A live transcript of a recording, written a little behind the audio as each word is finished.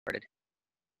Started.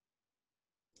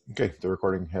 Okay, the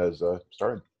recording has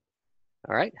started.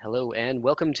 All right, hello and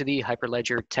welcome to the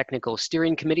Hyperledger Technical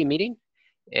Steering Committee meeting.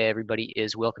 Everybody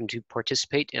is welcome to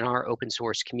participate in our open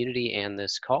source community and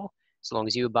this call, as long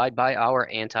as you abide by our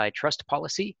antitrust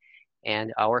policy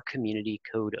and our community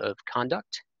code of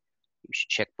conduct. You should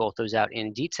check both those out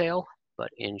in detail, but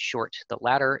in short, the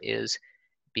latter is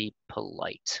be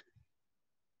polite.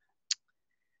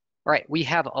 All right, we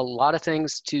have a lot of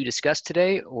things to discuss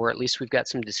today, or at least we've got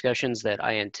some discussions that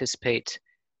I anticipate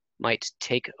might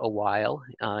take a while,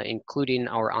 including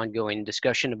our ongoing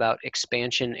discussion about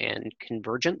expansion and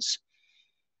convergence.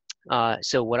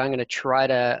 So what I'm going to try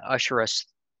to usher us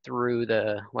through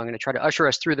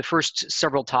the first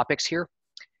several topics here,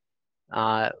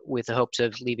 with the hopes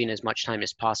of leaving as much time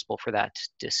as possible for that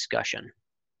discussion.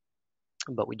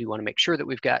 But we do want to make sure that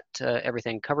we've got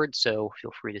everything covered, so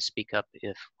feel free to speak up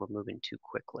if we're moving too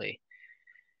quickly.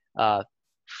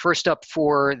 First up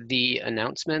for the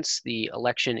announcements, the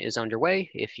election is underway.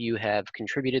 If you have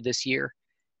contributed this year,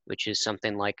 which is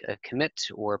something like a commit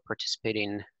or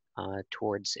participating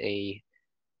towards a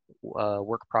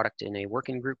work product in a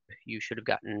working group, you should have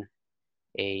gotten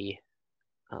a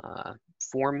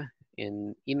form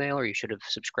in email, or you should have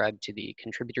subscribed to the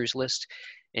contributors list,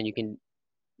 and you can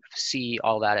see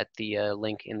all that at the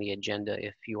link in the agenda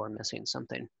if you are missing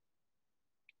something.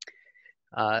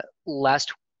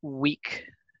 Last week,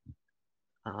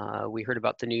 we heard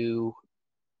about the new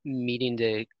meeting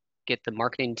to get the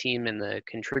marketing team and the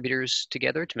contributors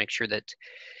together to make sure that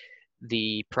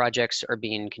the projects are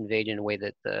being conveyed in a way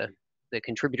that the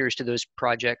contributors to those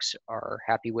projects are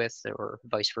happy with, or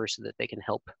vice versa, that they can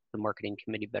help the marketing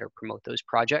committee better promote those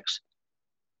projects.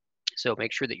 So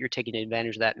make sure that you're taking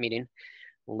advantage of that meeting.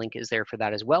 The link is there for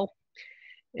that as well.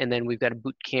 And then we've got a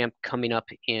boot camp coming up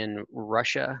in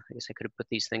Russia. I guess I could have put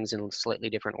these things in a slightly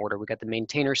different order. We got the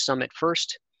Maintainer Summit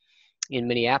first in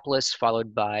Minneapolis,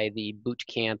 followed by the boot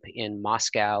camp in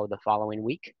Moscow the following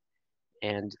week.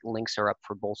 And links are up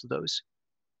for both of those.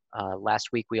 Last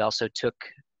week, we also took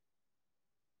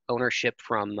ownership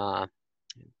from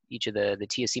each of the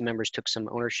TSC members took some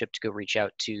ownership to go reach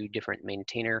out to different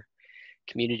maintainer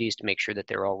communities to make sure that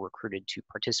they're all recruited to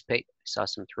participate. I saw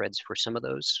some threads for some of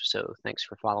those, so thanks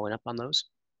for following up on those.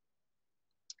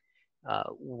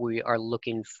 We are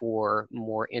looking for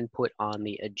more input on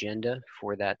the agenda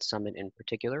for that summit in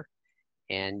particular,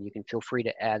 and you can feel free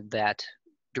to add that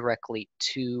directly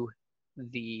to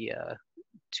the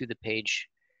page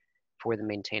for the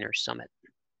Maintainer Summit.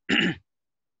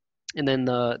 And then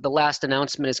the last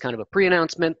announcement is kind of a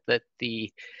pre-announcement that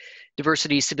the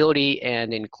Diversity, Civility,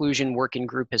 and Inclusion Working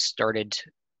Group has started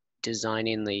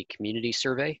designing the community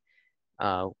survey.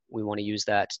 We want to use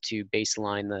that to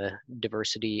baseline the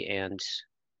diversity and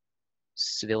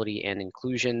civility and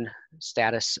inclusion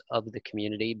status of the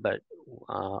community, but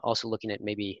also looking at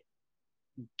maybe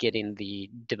getting the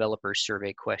developer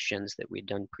survey questions that we'd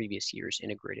done previous years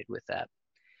integrated with that.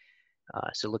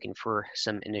 So looking for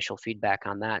some initial feedback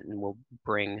on that, and we'll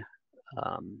bring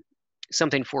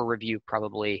something for review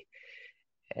probably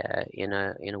in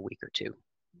a week or two.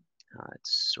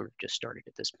 It's sort of just started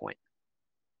at this point.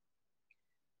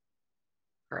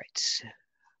 All right.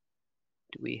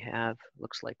 Do we have,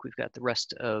 looks like we've got the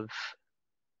rest of,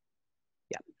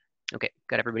 yeah. Okay,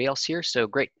 got everybody else here, so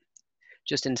great.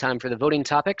 Just in time for the voting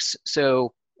topics.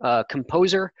 So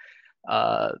Composer,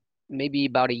 maybe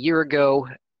about a year ago,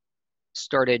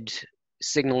 started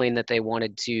signaling that they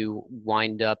wanted to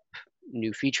wind up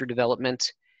new feature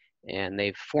development, and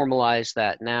they've formalized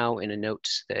that now in a note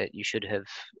that you should have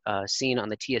seen on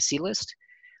the TSC list,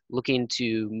 looking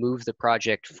to move the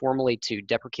project formally to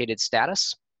deprecated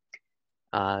status.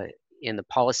 In the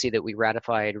policy that we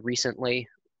ratified recently,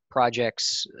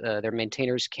 projects, their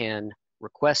maintainers can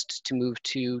request to move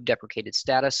to deprecated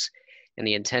status, and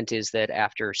the intent is that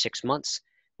after 6 months,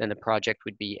 then the project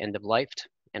would be end-of-lifed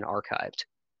and archived.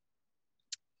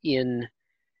 In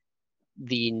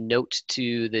the note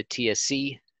to the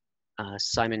TSC,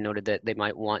 Simon noted that they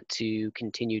might want to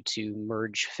continue to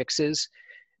merge fixes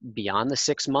beyond the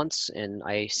 6 months, and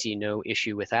I see no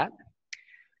issue with that.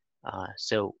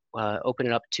 So open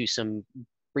it up to some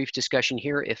brief discussion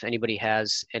here if anybody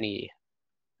has any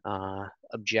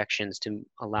objections to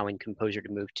allowing Composer to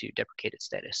move to deprecated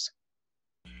status.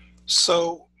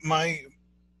 So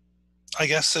I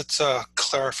guess it's a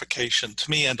clarification. To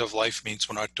me, end of life means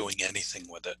we're not doing anything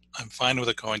with it. I'm fine with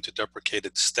it going to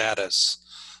deprecated status,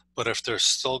 but if they're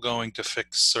still going to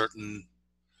fix certain,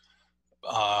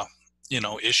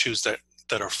 issues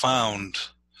that are found,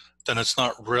 then it's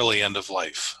not really end of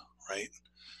life, right?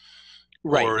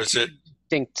 Right. Or is it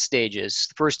distinct stages?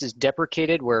 First is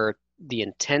deprecated, where the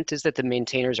intent is that the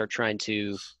maintainers are trying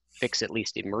to fix at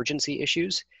least emergency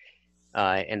issues,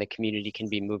 and the community can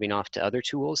be moving off to other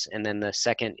tools. And then the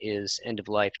second is end of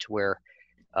life, to where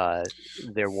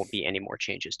there won't be any more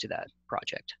changes to that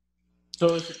project.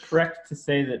 So is it correct to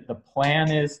say that the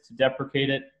plan is to deprecate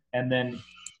it and then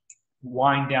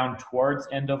wind down towards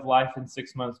end of life in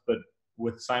 6 months, but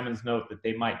with Simon's note that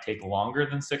they might take longer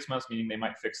than 6 months, meaning they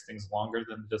might fix things longer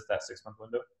than just that 6 month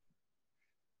window?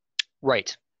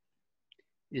 Right.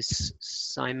 Is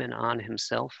Simon on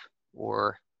himself,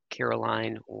 or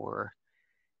Caroline, or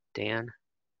Dan?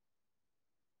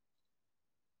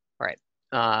 All right.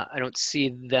 I don't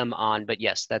see them on, but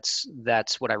yes, that's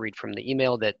what I read from the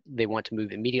email, that they want to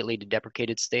move immediately to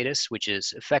deprecated status, which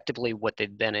is effectively what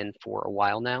they've been in for a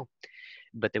while now.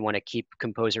 But they want to keep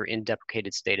Composer in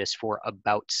deprecated status for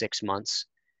about 6 months,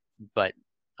 but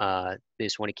they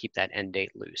just want to keep that end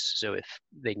date loose. So if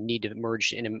they need to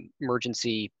merge in an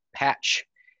emergency patch,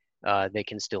 they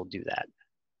can still do that.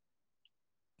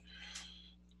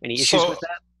 Any issues with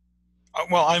that?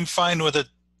 Well, I'm fine with it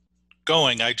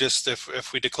going. I just,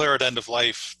 if we declare it end of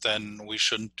life, then we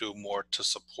shouldn't do more to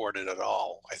support it at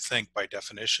all, I think, by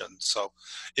definition. So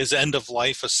is end of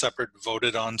life a separate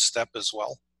voted on step as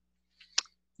well?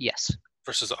 Yes.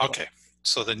 Versus, okay.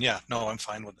 So then, yeah, no, I'm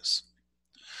fine with this.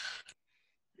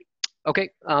 Okay.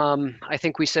 I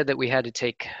think we said that we had to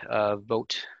take a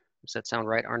vote. Does that sound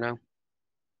right, Arno?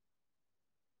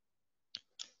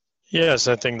 Yes,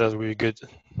 I think that would be good.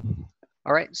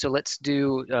 All right, so let's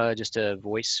do just a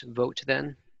voice vote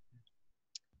then.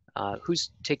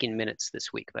 Who's taking minutes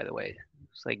this week, by the way?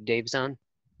 It's like Dave's on.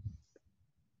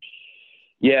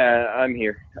 Yeah, I'm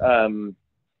here.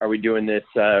 Are we doing this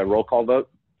roll call vote?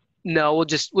 No, we'll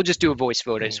just do a voice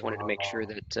vote. I just wanted to make sure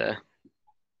that.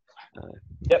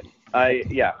 Yep.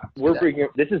 Yeah,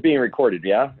 this is being recorded.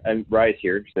 Yeah, and Rye's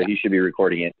here, so he should be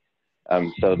recording it.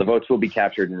 So the votes will be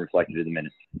captured and reflected in the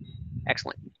minutes.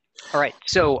 Excellent. All right,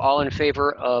 so all in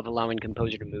favor of allowing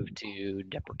Composer to move to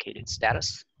deprecated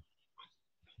status?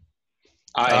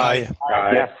 Aye.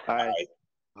 Aye. Yes. Aye.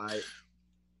 Aye.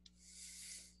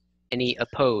 Any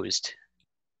opposed?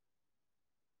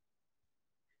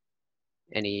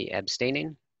 Any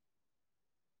abstaining?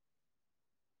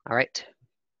 All right,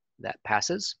 that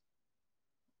passes.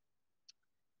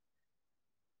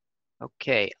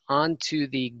 Okay, on to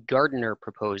the Gardner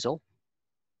proposal.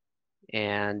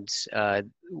 And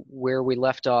where we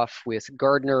left off with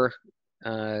Gardner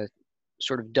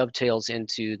sort of dovetails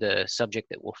into the subject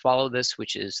that will follow this,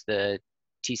 which is the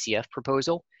TCF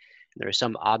proposal. There is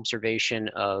some observation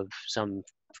of some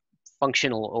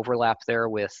functional overlap there,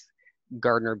 with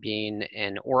Gardner being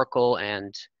an Oracle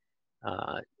and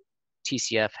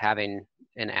TCF having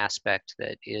an aspect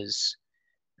that is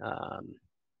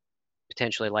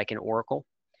potentially like an Oracle.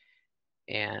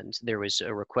 And there was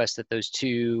a request that those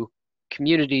two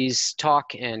communities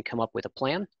talk and come up with a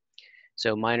plan.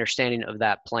 So my understanding of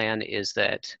that plan is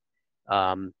that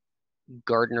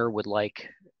Gardner would like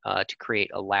to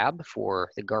create a lab for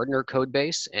the Gardner code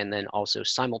base, and then also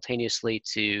simultaneously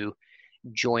to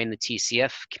join the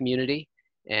TCF community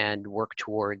and work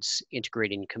towards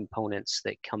integrating components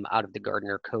that come out of the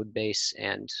Gardner code base,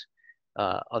 and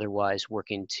otherwise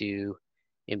working to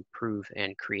improve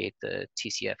and create the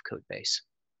TCF code base.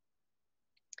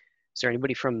 Is there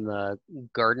anybody from the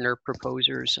Gardner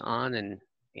proposers on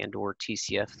and or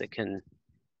TCF that can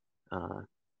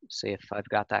say if I've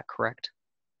got that correct?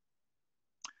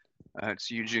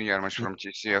 It's Eugene Yarmash from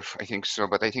TCF, I think so,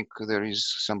 but I think there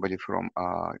is somebody from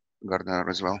Gardner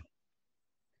as well.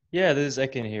 Yeah, this is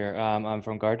Ekin here. I'm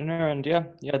from Gardner, and yeah,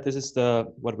 this is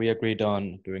what we agreed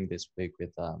on during this week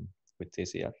with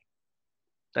TCF.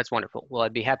 That's wonderful. Well,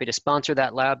 I'd be happy to sponsor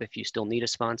that lab if you still need a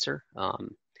sponsor.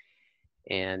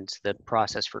 And the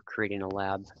process for creating a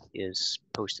lab is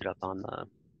posted up on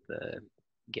the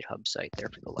GitHub site there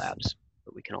for the labs,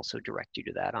 but we can also direct you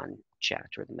to that on chat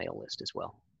or the mail list as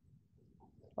well.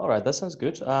 All right, that sounds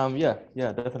good. Yeah,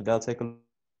 definitely. I'll take a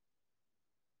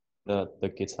look at the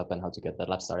GitHub and how to get that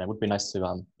lab started. It would be nice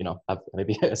to have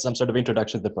maybe some sort of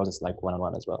introduction to the process, like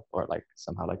one-on-one as well, or like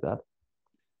somehow like that.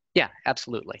 Yeah,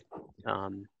 absolutely.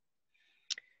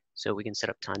 So we can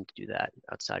set up time to do that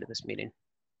outside of this meeting.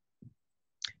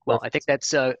 Well, I think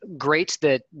that's great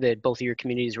that both of your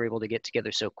communities were able to get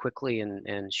together so quickly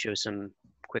and show some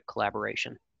quick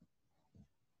collaboration.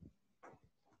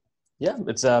 Yeah,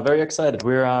 it's very excited.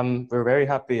 We're very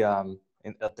happy at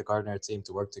the Gardner team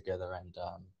to work together, and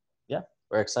yeah,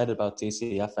 we're excited about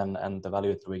TCF and the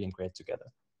value that we can create together.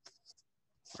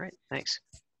 All right, thanks.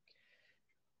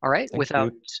 All right,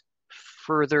 without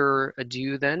further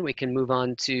ado, then we can move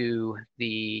on to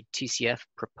the TCF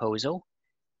proposal.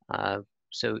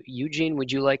 So Eugene,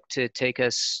 would you like to take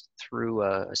us through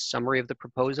a summary of the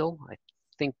proposal? I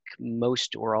think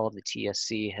most or all of the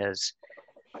TSC has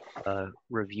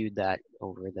reviewed that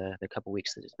over the couple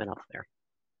weeks that it's been up there.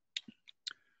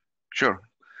 Sure.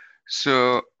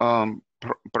 So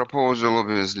proposal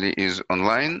obviously is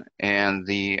online, and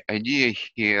the idea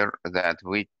here that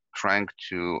we trying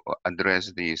to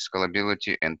address the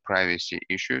scalability and privacy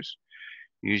issues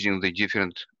using the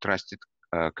different trusted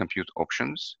compute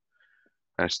options,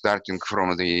 starting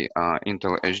from the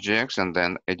Intel HGX and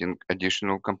then adding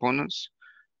additional components.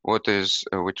 What is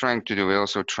we're trying to do, we're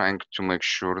also trying to make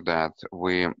sure that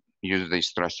we use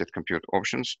these trusted compute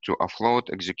options to offload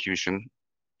execution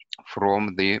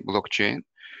from the blockchain.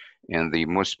 And the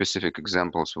most specific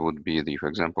examples would be the, for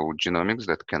example, genomics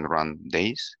that can run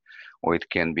days, or it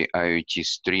can be IoT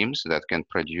streams that can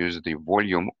produce the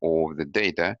volume of the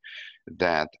data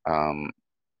that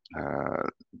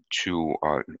too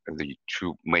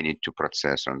many to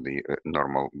process on the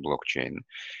normal blockchain.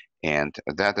 And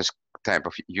that is type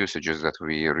of usages that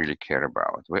we really care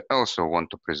about. We also want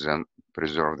to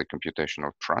preserve the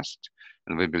computational trust,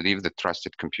 and we believe the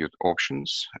trusted compute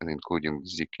options, including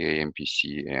ZK,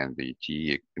 MPC, and the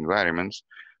TE environments,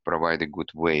 provide a good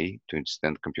way to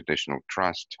extend computational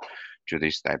trust to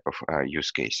this type of use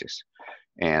cases.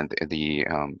 And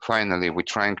finally, we're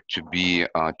trying to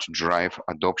drive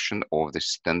adoption of the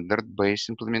standard-based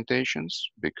implementations,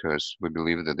 because we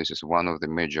believe that this is one of the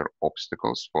major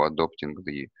obstacles for adopting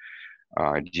the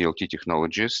DLT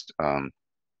technologies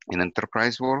in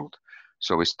enterprise world.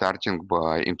 So we're starting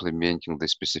by implementing the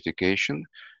specification.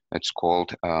 It's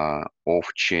called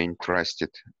off-chain trusted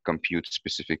compute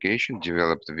specification,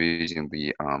 developed using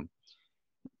the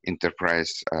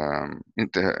Enterprise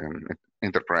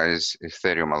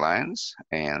Ethereum Alliance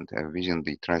and within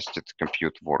the Trusted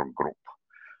Compute Work Group.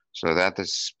 So that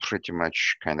is pretty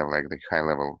much kind of like the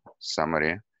high-level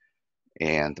summary.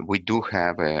 And we do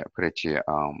have a pretty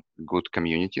good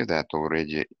community that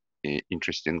already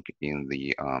interested in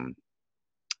the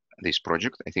this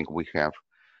project. I think we have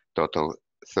total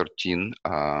 13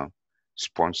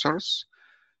 sponsors.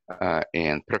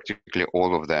 And practically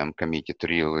all of them committed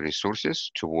real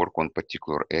resources to work on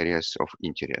particular areas of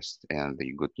interest. And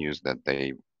the good news that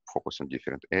they focus on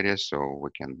different areas, so we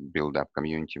can build up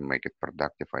community, make it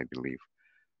productive, I believe,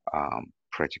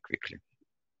 pretty quickly.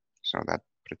 So that's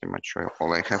pretty much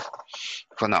all I have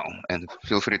for now. And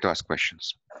feel free to ask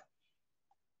questions.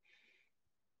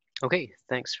 Okay,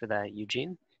 thanks for that,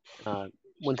 Eugene.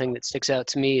 One thing that sticks out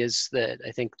to me is that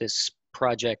I think this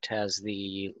project has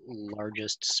the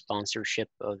largest sponsorship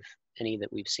of any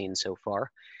that we've seen so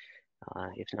far.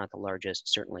 If not the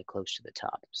largest, certainly close to the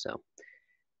top. So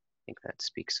I think that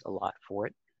speaks a lot for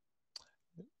it.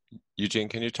 Eugene,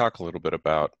 can you talk a little bit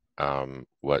about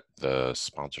what the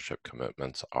sponsorship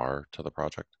commitments are to the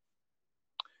project?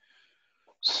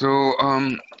 So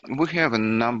we have a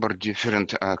number of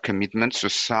different commitments. So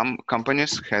some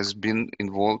companies has been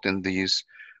involved in this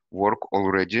work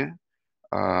already.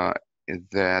 For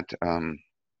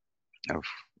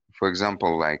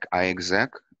example, like iExec,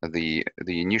 the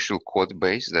initial code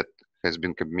base that has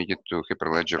been committed to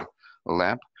Hyperledger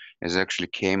Lab is actually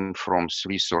came from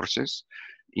 3 sources.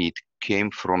 It came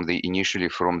from initially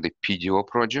from the PDO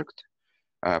project,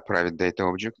 private data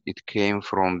object. It came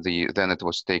from then it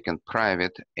was taken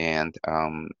private, and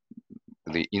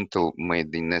the Intel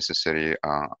made the necessary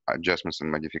adjustments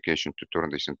and modification to turn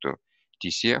this into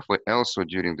TCF. We also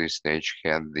during this stage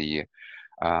had the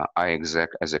iExec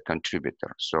as a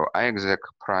contributor. So iExec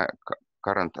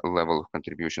current level of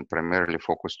contribution primarily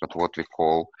focused on what we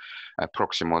call a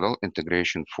proxy model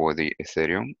integration for the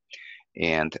Ethereum.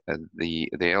 And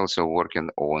they also working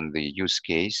on the use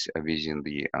case within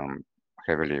the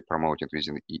heavily promoted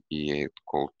within EA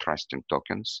called trusting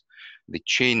tokens. The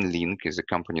Chainlink is a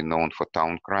company known for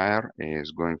town crier,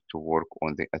 is going to work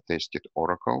on the attested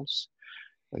oracles.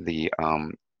 The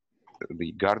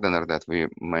gardener that we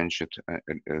mentioned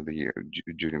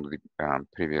during the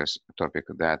previous topic,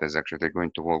 that is actually they're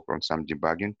going to work on some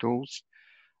debugging tools.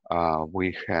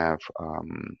 We have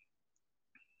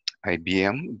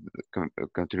IBM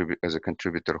as a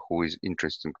contributor who is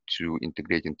interested to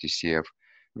integrating TCF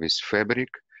with Fabric.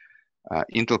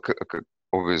 Intel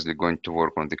obviously going to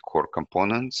work on the core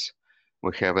components.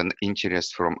 We have an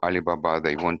interest from Alibaba.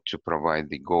 They want to provide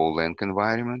the Golang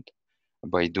environment.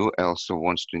 Baidu also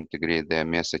wants to integrate their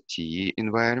Mesa TE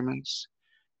environments.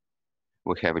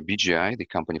 We have a BGI, the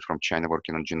company from China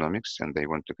working on genomics, and they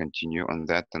want to continue on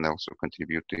that and also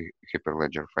contribute to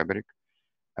Hyperledger Fabric.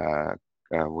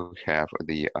 We have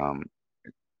the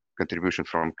contribution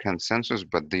from consensus,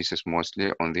 but this is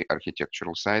mostly on the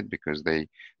architectural side because they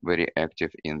very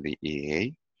active in the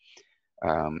EA.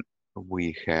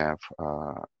 We have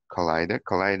Collider.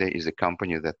 Collider is a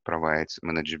company that provides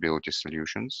manageability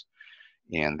solutions,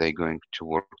 and they're going to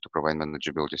work to provide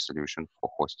manageability solution for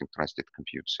hosting trusted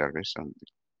compute service and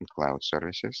cloud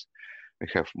services. We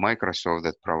have Microsoft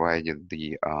that provided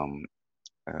the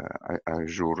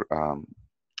Azure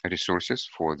resources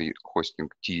for the hosting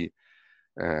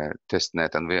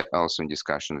testnet, and we're also in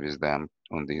discussion with them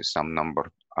on some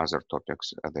number other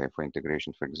topics there for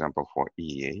integration, for example, for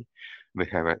EA. We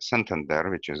have a Santander,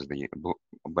 which is the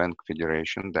bank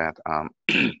federation that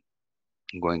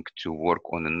going to work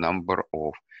on a number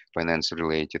of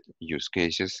finance-related use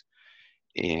cases.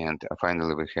 And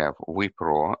finally, we have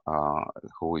Wipro,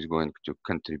 who is going to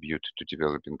contribute to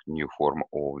developing new form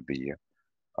of the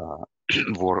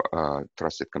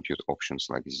trusted compute options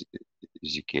like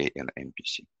ZK and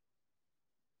MPC.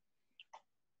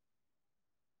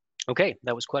 Okay,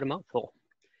 that was quite a mouthful.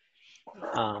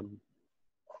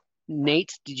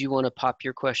 Nate, did you want to pop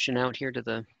your question out here to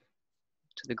the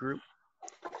group?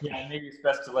 Yeah, maybe it's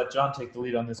best to let John take the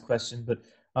lead on this question, but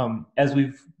as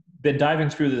we've been diving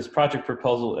through this project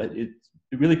proposal, it's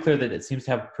really clear that it seems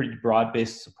to have pretty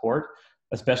broad-based support,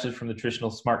 especially from the traditional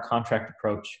smart contract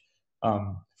approach.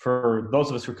 For those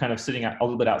of us who are kind of sitting a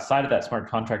little bit outside of that smart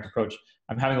contract approach,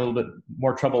 I'm having a little bit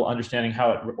more trouble understanding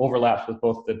how it overlaps with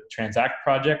both the Transact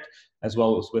project as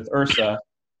well as with Ursa,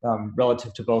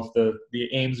 relative to both the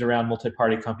aims around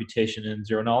multi-party computation and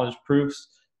zero-knowledge proofs,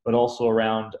 but also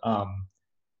around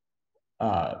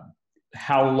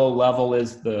how low level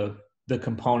is the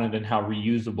component and how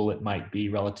reusable it might be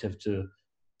relative to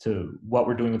what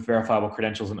we're doing with verifiable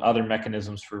credentials and other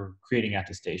mechanisms for creating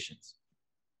attestations.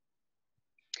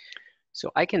 So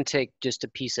I can take just a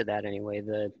piece of that anyway.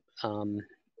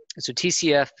 So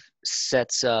TCF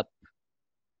sets up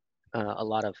a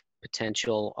lot of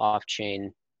potential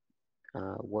off-chain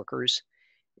workers,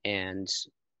 and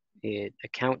it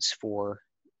accounts for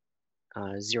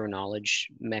zero-knowledge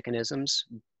mechanisms,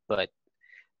 but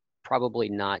probably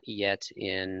not yet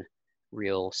in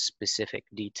real specific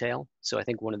detail. So I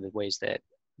think one of the ways that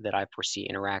I foresee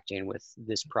interacting with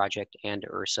this project and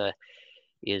Ursa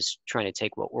is trying to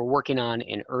take what we're working on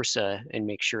in Ursa and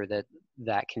make sure that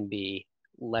that can be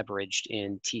leveraged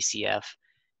in TCF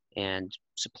and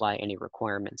supply any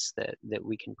requirements that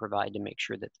we can provide to make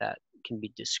sure that that can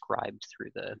be described through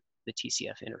the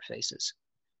TCF interfaces.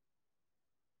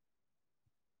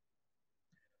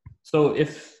 So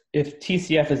if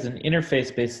TCF is an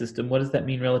interface-based system, what does that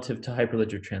mean relative to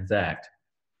Hyperledger Transact?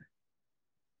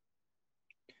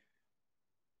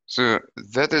 So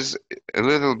that is a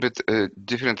little bit a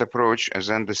different approach as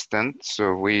I understand.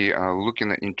 So we are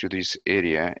looking into this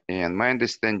area, and my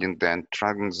understanding that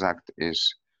Transact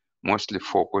is mostly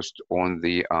focused on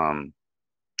the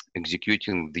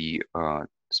executing the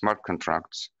smart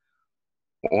contracts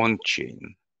on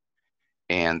chain,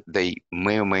 and they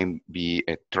may or may be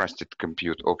a trusted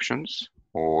compute options,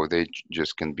 or they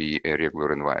just can be a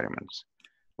regular environments.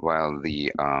 While the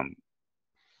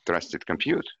trusted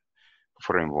compute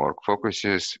framework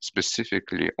focuses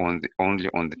specifically on only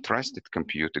on the trusted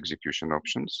compute execution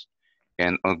options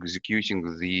and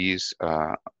executing these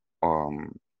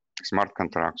smart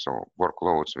contracts or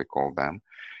workloads, we call them,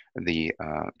 the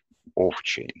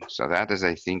off-chain. So that is,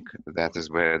 I think, that is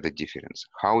where the difference.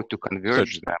 How to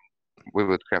converge them, we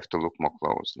would have to look more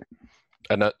closely.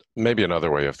 And maybe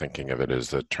another way of thinking of it is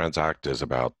that Transact is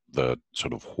about the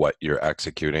sort of what you're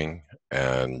executing,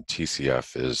 and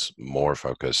TCF is more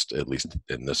focused, at least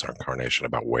in this incarnation,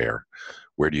 about where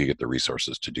do you get the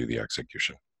resources to do the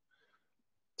execution.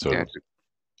 So, yeah.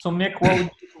 So Mick,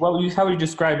 how would you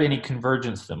describe any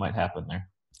convergence that might happen there?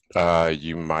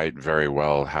 you might very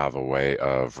well have a way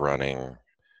of running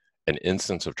an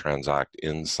instance of Transact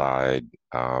inside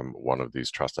one of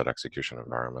these trusted execution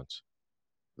environments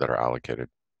that are allocated.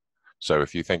 So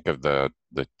if you think of the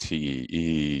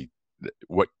TEE,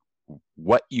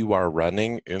 what you are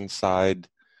running inside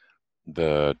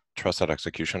the trusted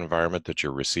execution environment that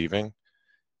you're receiving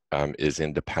is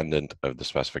independent of the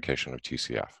specification of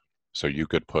TCF. So you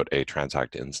could put a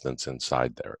Transact instance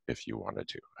inside there if you wanted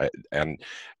to. And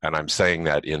I'm saying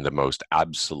that in the most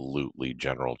absolutely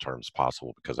general terms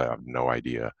possible because I have no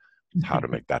idea how to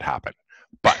make that happen.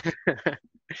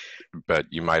 But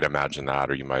you might imagine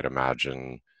that, or you might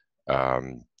imagine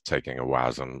taking a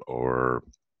WASM or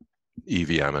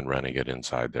EVM and running it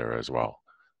inside there as well.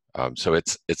 So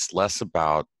it's less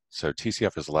about, so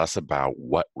TCF is less about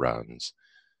what runs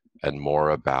and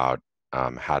more about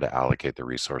how to allocate the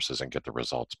resources and get the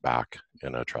results back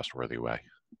in a trustworthy way.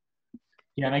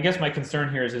 Yeah, and I guess my concern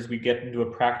here is as we get into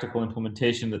a practical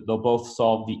implementation that they'll both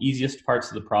solve the easiest parts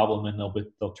of the problem and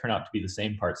they'll turn out to be the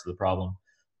same parts of the problem.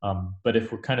 But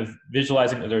if we're kind of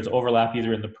visualizing that there's overlap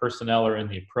either in the personnel or in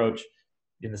the approach,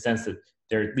 in the sense that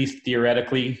they're at least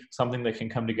theoretically something that can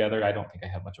come together, I don't think I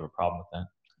have much of a problem with that.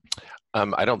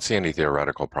 I don't see any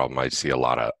theoretical problem. I see a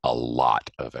lot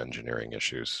of engineering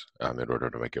issues in order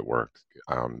to make it work.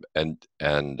 And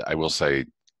I will say,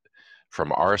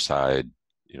 from our side,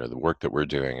 the work that we're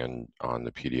doing on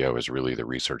the PDO is really the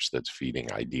research that's feeding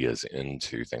ideas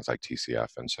into things like TCF.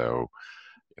 And so,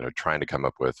 trying to come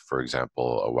up with, for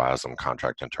example, a WASM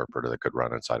contract interpreter that could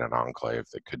run inside an enclave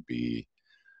that could be,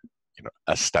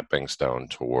 a stepping stone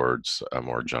towards a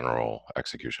more general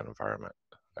execution environment.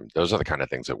 Those are the kind of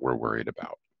things that we're worried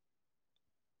about.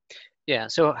 Yeah,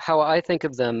 so how I think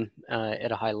of them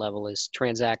at a high level is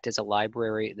Transact is a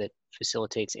library that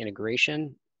facilitates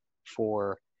integration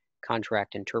for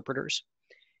contract interpreters.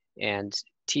 And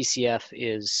TCF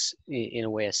is, in a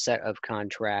way, a set of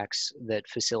contracts that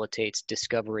facilitates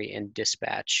discovery and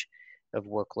dispatch of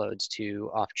workloads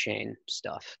to off-chain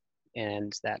stuff.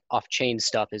 And that off-chain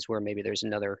stuff is where maybe there's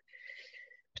another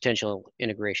potential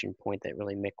integration point that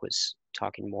really Mick was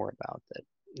talking more about, that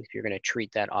if you're going to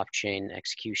treat that off-chain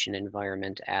execution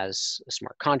environment as a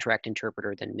smart contract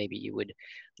interpreter, then maybe you would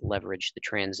leverage the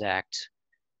Transact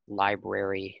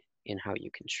library in how you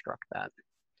construct that.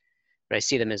 But I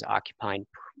see them as occupying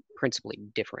principally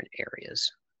different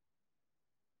areas.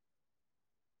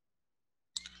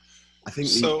 I think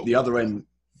the other end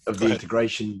of the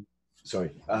integration,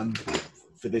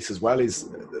 for this as well is,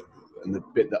 and the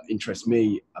bit that interests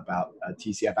me about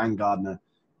TCF and Gardener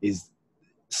is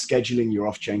scheduling your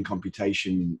off-chain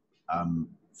computation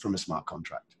from a smart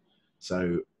contract.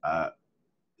 So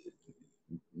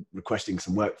requesting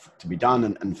some work to be done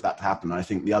and for that to happen. I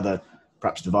think the other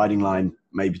perhaps dividing line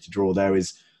maybe to draw there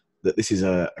is that this is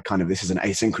this is an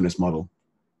asynchronous model.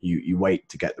 You wait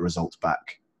to get the results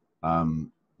back,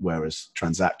 whereas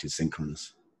Transact is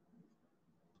synchronous.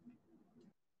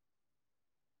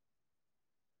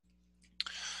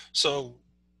 So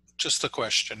just a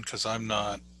question, because I'm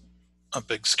not a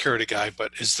big security guy,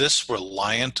 but is this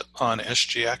reliant on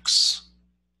SGX,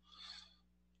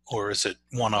 or is it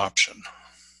one option?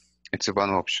 It's a one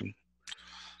option.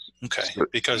 Okay, So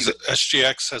because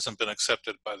SGX hasn't been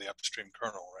accepted by the upstream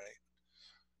kernel, right?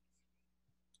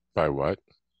 By what?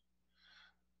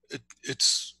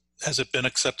 Has it been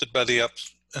accepted by the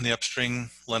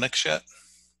upstream Linux yet?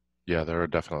 Yeah, there are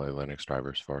definitely Linux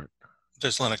drivers for it.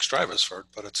 There's Linux drivers for it,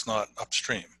 but it's not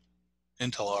upstream.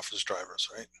 Intel offers drivers,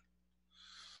 right?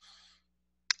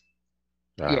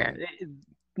 Yeah,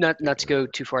 not to go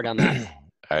too far down that.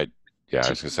 I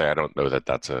was gonna say, I don't know that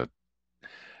that's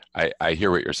I hear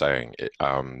what you're saying.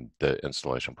 The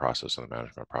installation process and the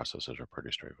management processes are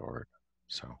pretty straightforward.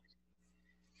 So.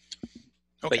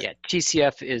 Okay. But yeah,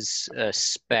 TCF is a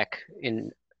spec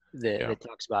that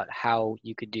talks about how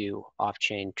you could do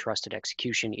off-chain trusted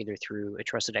execution, either through a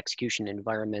trusted execution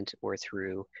environment or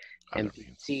through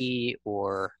MVC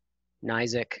or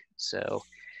NISIC. So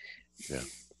yeah.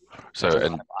 So a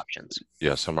lot of options.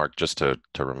 Yeah, so Mark, just to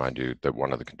remind you that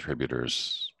one of the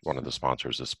contributors, one of the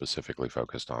sponsors is specifically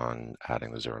focused on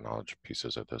adding the zero knowledge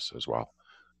pieces of this as well.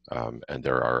 And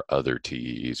there are other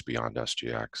TEEs beyond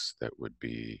SGX that would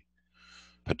be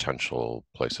potential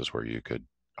places where you could,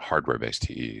 hardware-based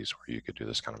TEEs, where you could do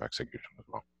this kind of execution as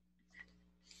well.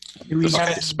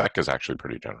 The spec is actually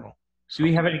pretty general. Do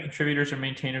we have any contributors or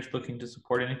maintainers looking to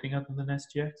support anything other than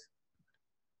SGX?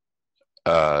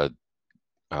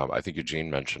 I think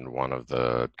Eugene mentioned one of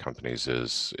the companies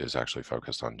is actually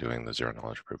focused on doing the zero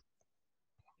knowledge proof.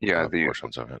 Yeah, the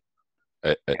portions of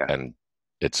it, and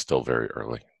it's still very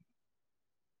early.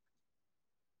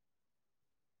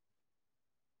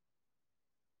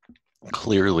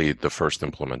 Clearly, the first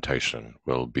implementation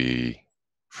will be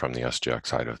from the SGX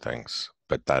side of things,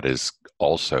 but that is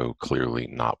also clearly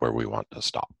not where we want to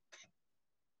stop.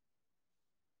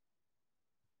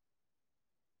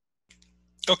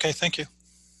 Okay, thank you.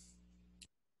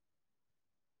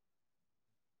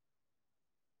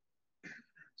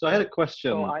 So I had a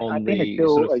question on I think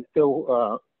the it's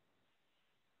still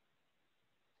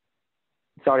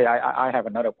sorry, I have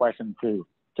another question to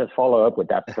just follow up with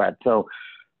that thread. So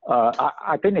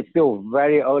I think it's still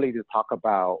very early to talk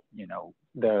about,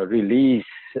 the release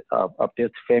of this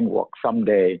framework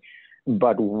someday,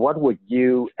 but what would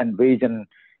you envision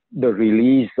the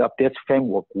release of this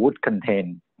framework would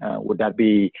contain? Would that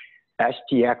be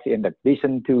SGX in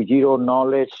addition to zero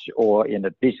knowledge, or in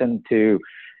addition to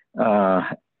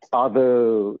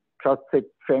other trusted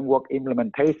framework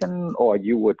implementation, or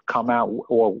you would come out,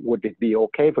 or would it be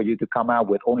okay for you to come out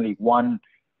with only one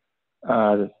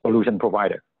solution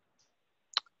provider?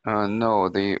 No,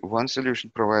 the one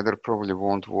solution provider probably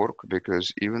won't work,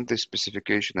 because even the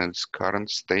specification in its current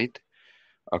state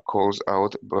calls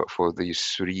out for these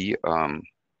three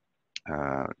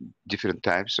different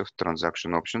types of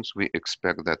transaction options. We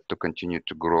expect that to continue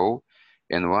to grow.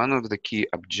 And one of the key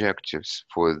objectives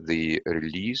for the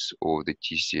release of the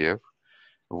TCF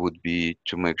would be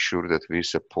to make sure that we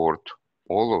support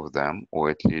all of them, or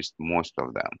at least most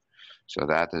of them. So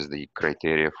that is the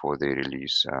criteria for the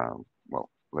release. Well,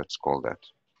 let's call that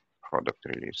product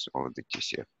release of the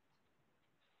TCF.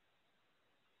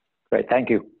 Great, thank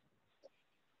you.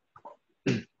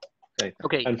 Okay.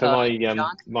 Okay. And for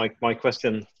my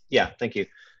question, yeah, thank you.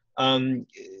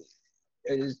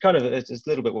 It's kind of it's a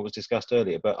little bit what was discussed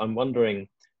earlier, but I'm wondering.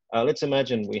 Let's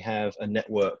imagine we have a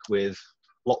network with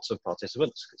lots of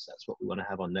participants, because that's what we want to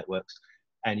have on networks.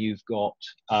 And you've got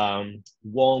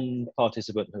one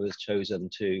participant who has chosen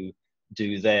to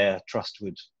do their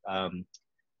trustwood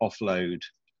offload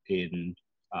in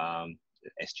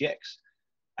SGX,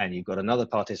 and you've got another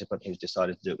participant who's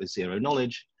decided to do it with zero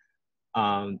knowledge.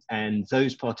 And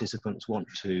those participants want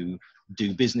to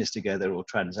do business together or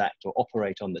transact or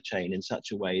operate on the chain in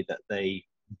such a way that they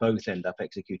both end up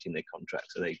executing their contract.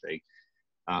 So they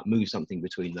move something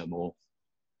between them or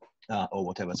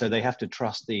whatever. So they have to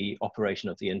trust the operation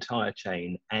of the entire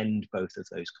chain and both of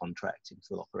those contracts in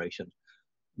full operation.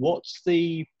 What's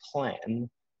the plan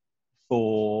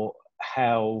for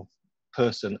how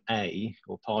person A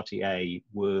or party A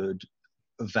would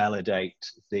validate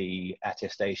the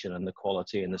attestation and the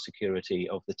quality and the security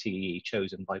of the TEE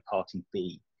chosen by party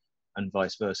B, and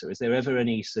vice versa? Is there ever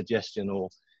any suggestion or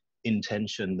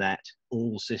intention that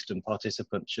all system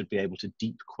participants should be able to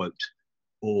deep quote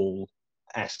all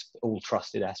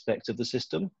trusted aspects of the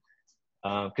system?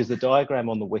 Because the diagram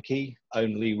on the wiki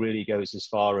only really goes as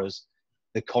far as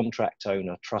the contract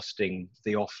owner trusting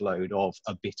the offload of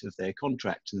a bit of their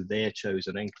contract to their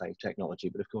chosen enclave technology.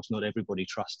 But of course, not everybody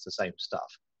trusts the same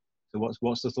stuff. So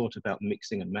what's the thought about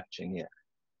mixing and matching here?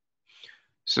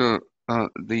 So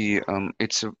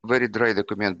it's a very dry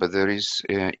document, but there is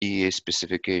EA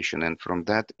specification. And from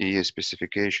that EA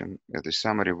specification, the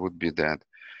summary would be that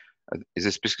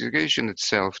the specification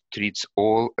itself treats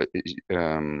all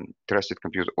trusted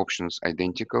compute options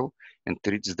identical and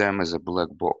treats them as a black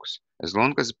box. As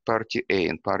long as party A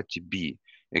and party B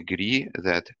agree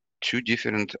that two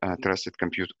different trusted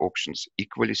compute options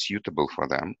equally suitable for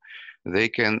them, they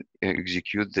can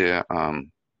execute their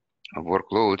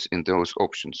workloads in those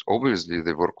options. Obviously,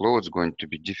 the workload is going to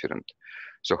be different.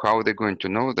 So how are they going to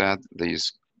know that? There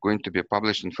is going to be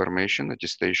published information,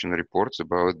 attestation reports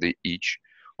about each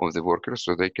of the workers,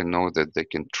 so they can know that they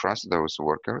can trust those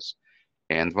workers.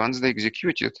 And once they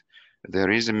execute it, there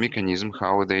is a mechanism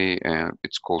how they,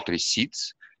 it's called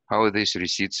receipts, how these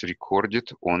receipts recorded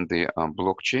on the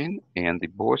blockchain, and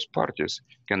both parties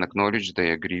can acknowledge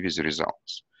they agree with the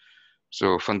results.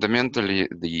 So fundamentally,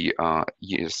 the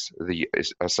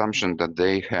assumption that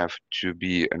they have to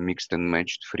be mixed and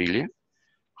matched freely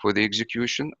for the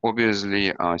execution.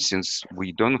 Obviously, since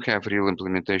we don't have real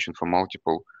implementation for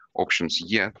multiple options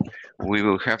yet, we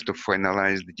will have to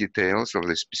finalize the details of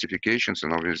the specifications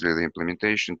and obviously the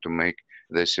implementation to make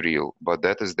this real. But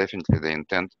that is definitely the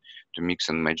intent, to mix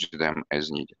and match them as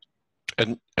needed.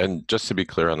 And just to be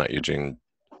clear on that, Eugene,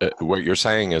 what you're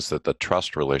saying is that the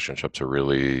trust relationships are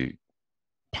really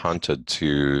punted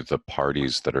to the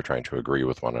parties that are trying to agree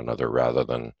with one another rather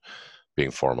than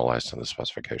being formalized in the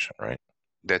specification, right?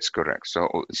 That's correct. So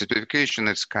specification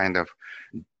is kind of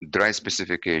dry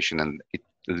specification, and it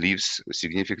leaves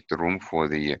significant room for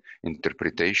the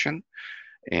interpretation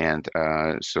and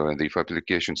so the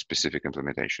application specific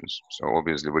implementations. So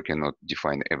obviously we cannot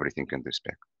define everything in the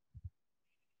spec.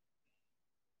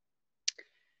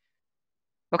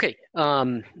 Okay,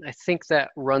 I think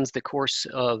that runs the course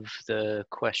of the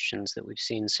questions that we've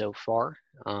seen so far.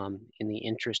 In the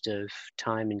interest of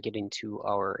time and getting to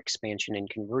our expansion and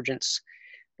convergence,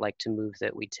 I'd like to move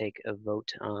that we take a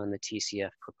vote on the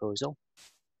TCF proposal.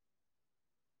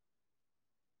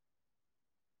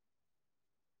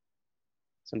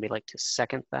 Somebody like to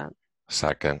second that?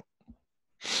 Second.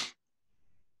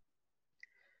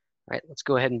 All right, let's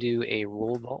go ahead and do a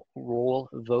roll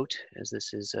vote, as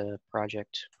this is a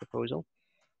project proposal.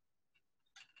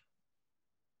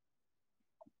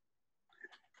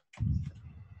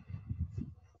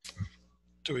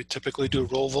 Do we typically do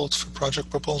roll votes for project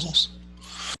proposals?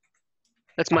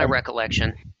 That's my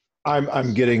recollection.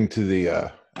 I'm getting to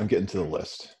the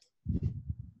list.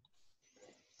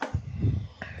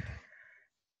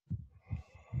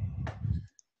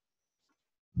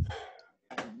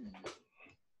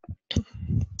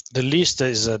 The list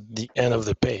is at the end of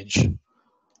the page.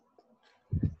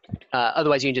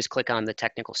 Otherwise, you can just click on the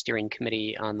technical steering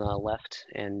committee on the left,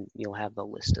 and you'll have the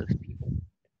list of people.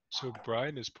 So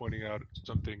Brian is pointing out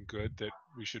something good, that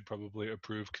we should probably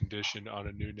approve condition on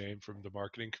a new name from the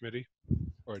marketing committee,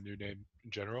 or a new name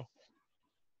in general.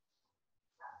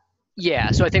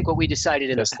 Yeah, so I think what we decided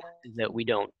in the past is that we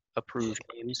don't approve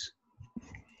names.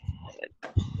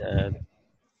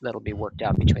 That'll be worked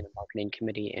out between the marketing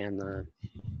committee and the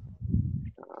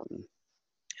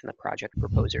project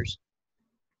proposers.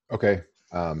 Okay.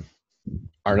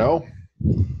 Arnaud?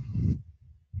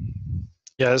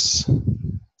 Yes.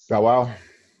 Bow Wow?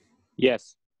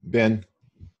 Yes. Ben?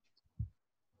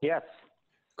 Yes.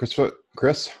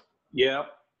 Chris? Yeah.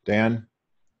 Dan?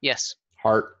 Yes.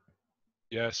 Hart?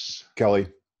 Yes. Kelly?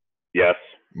 Yes.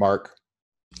 Mark?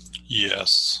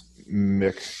 Yes.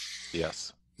 Mick?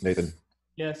 Yes. Nathan?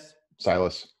 Yes.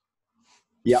 Silas?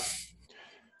 Yep.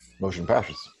 Motion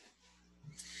passes.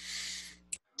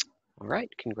 All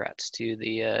right, congrats to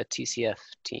the TCF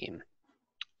team.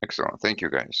 Excellent. Thank you,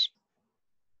 guys.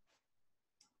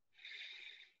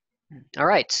 All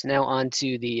right, now on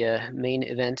to the main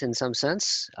event in some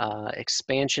sense,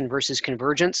 expansion versus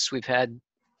convergence. We've had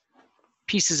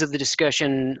pieces of the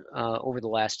discussion over the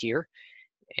last year,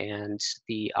 and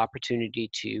the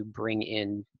opportunity to bring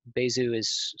in Besu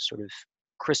has sort of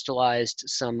crystallized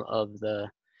some of the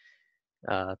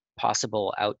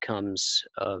possible outcomes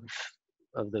of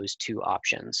those two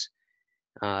options.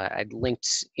 I'd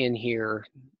linked in here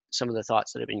some of the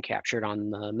thoughts that have been captured on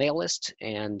the mail list,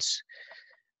 and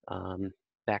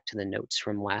back to the notes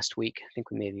from last week. I think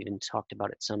we may have even talked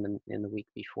about it some in the week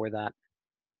before that.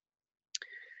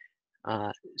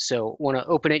 So want to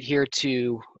open it here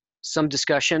to some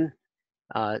discussion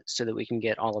so that we can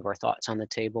get all of our thoughts on the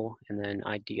table, and then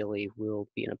ideally we'll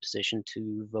be in a position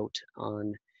to vote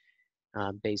on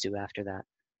Besu after that.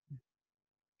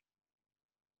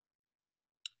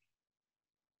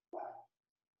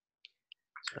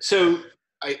 So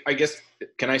I guess,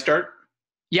 can I start?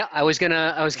 Yeah, I was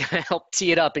gonna help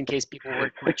tee it up in case people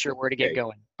weren't quite sure where to get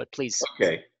going, but please.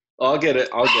 Okay, I'll get it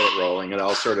rolling, and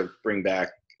I'll sort of bring back,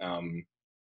 or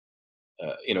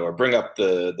bring up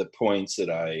the points that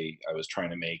I was trying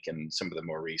to make in some of the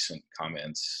more recent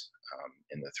comments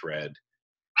in the thread.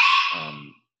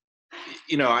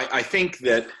 I think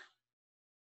that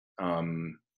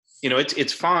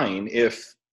it's fine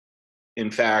if, in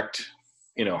fact,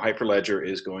 Hyperledger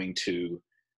is going to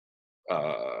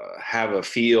have a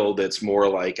feel that's more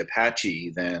like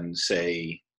Apache than,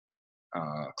 say,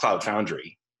 Cloud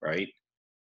Foundry, right?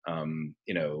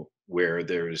 Where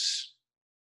there's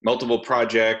multiple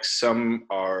projects, some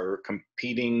are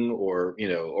competing or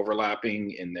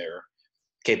overlapping in their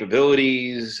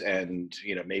capabilities, and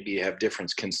maybe you have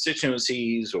different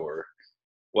constituencies or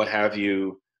what have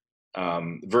you,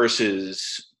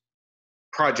 versus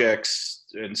projects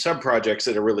and sub-projects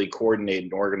that are really coordinated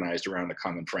and organized around a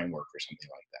common framework or something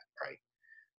like that,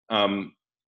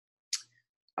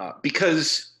 right?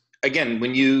 Because again,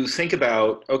 when you think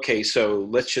about, okay, so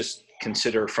let's just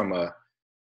consider from a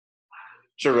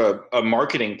sort of a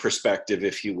marketing perspective,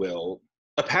 if you will,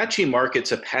 Apache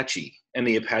markets Apache and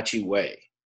the Apache way.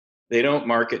 They don't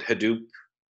market Hadoop,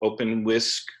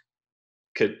 OpenWhisk,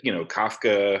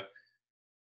 Kafka,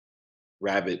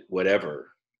 Rabbit,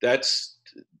 whatever. That's,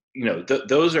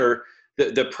 those are,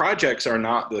 the projects are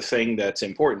not the thing that's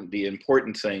important. The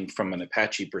important thing from an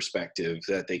Apache perspective,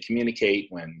 that they communicate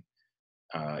when,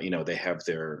 they have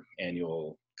their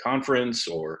annual conference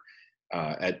or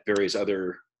at various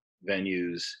other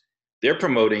venues, they're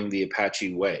promoting the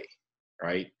Apache way,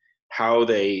 right? How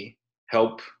they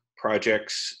help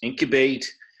projects incubate,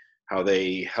 how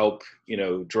they help,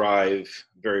 drive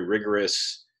very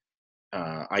rigorous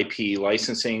IP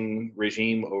licensing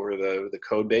regime over the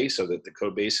code base so that the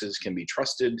code bases can be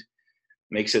trusted,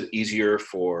 makes it easier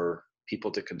for people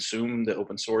to consume the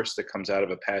open source that comes out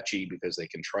of Apache because they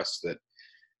can trust that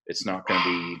it's not going to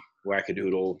be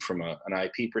wackadoodle from an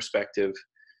IP perspective.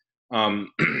 And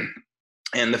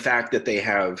the fact that they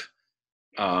have,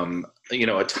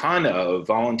 a ton of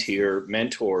volunteer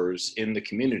mentors in the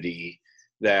community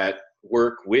that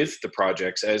work with the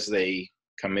projects as they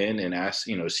come in and ask,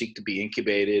 seek to be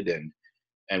incubated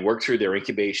and work through their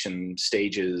incubation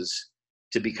stages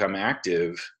to become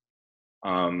active,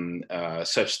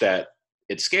 such that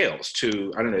it scales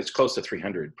to, I don't know, it's close to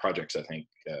 300 projects, I think.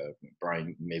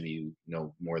 Brian, maybe you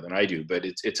know more than I do, but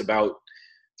it's about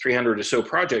 300 or so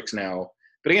projects now.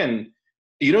 But again,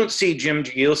 you don't see Jim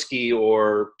Jagielski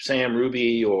or Sam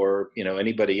Ruby or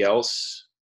anybody else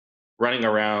running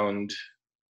around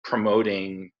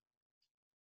promoting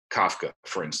Kafka,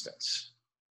 for instance.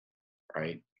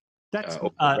 right? That's over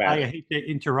I Rabbit. hate to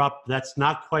interrupt. That's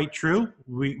not quite true.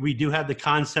 We do have the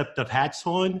concept of hats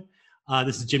on.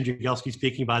 This is Jim Jagelski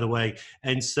speaking, by the way.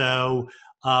 And so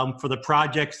for the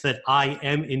projects that I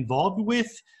am involved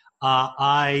with,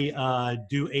 I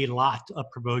do a lot of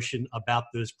promotion about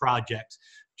those projects.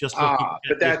 Just looking at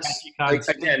but that's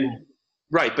again,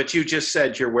 right. But you just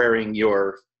said you're wearing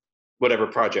your whatever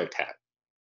project hat.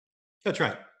 That's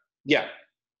right. Yeah.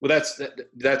 Well,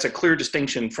 that's a clear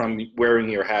distinction from wearing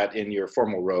your hat in your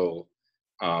formal role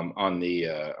on the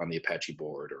Apache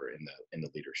board or in the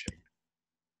leadership,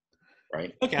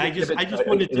 right? Okay, I just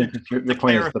wanted to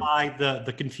clarify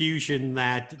the confusion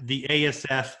that the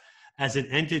ASF as an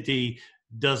entity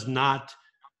does not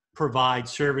provide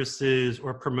services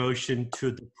or promotion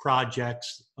to the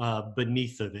projects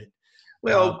beneath of it.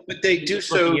 Well, but they do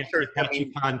so. Looking at the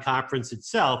ApacheCon conference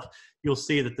itself, you'll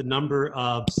see that the number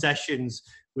of sessions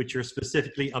which are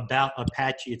specifically about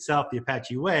Apache itself, the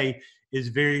Apache way, is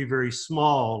very, very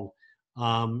small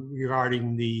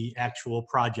regarding the actual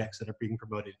projects that are being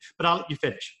promoted. But I'll let you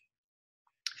finish.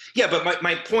 Yeah, but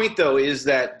my point though is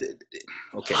that,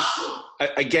 okay,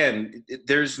 again,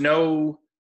 there's no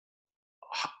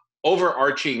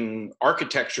overarching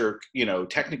architecture,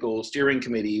 technical steering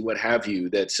committee, what have you,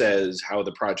 that says how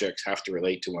the projects have to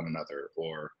relate to one another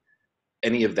or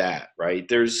any of that, right?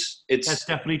 That's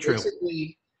definitely true.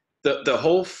 The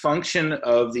whole function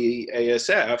of the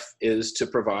ASF is to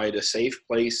provide a safe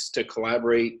place to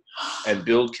collaborate and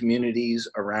build communities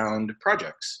around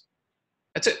projects.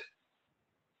 That's it,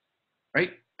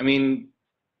 right? I mean,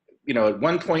 at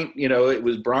one point, it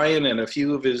was Brian and a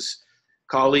few of his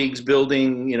colleagues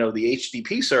building, the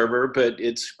HTTP server, but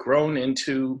it's grown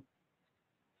into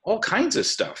all kinds of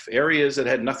stuff, areas that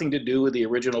had nothing to do with the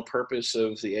original purpose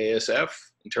of the ASF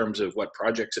in terms of what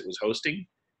projects it was hosting.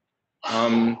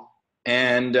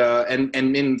 And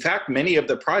in fact, many of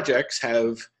the projects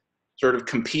have sort of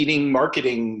competing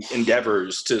marketing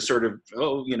endeavors to sort of,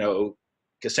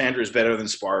 Cassandra's better than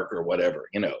Spark or whatever,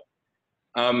 and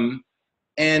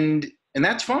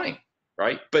that's fine,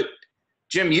 right? But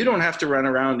Jim, you don't have to run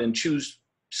around and choose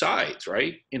sides,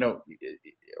 right?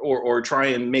 Or try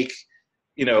and make,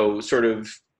 sort of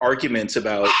arguments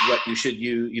about what you should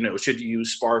use, should you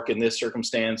use Spark in this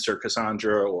circumstance or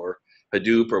Cassandra or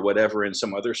Hadoop or whatever in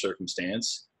some other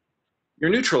circumstance. You're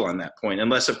neutral on that point,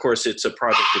 unless of course it's a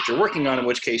project that you're working on, in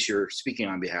which case you're speaking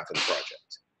on behalf of the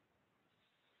project.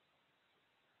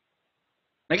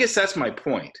 I guess that's my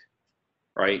point,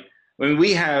 right? I mean,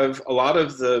 we have a lot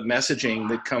of the messaging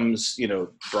that comes,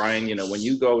 Brian, when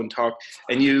you go and talk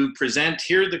and you present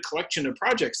here the collection of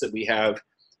projects that we have,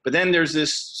 but then there's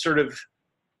this sort of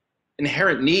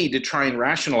inherent need to try and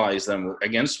rationalize them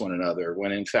against one another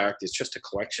when in fact it's just a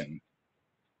collection,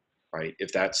 right?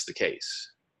 If that's the case.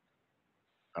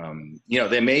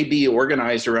 They may be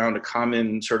organized around a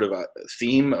common sort of a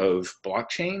theme of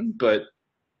blockchain, but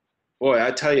boy,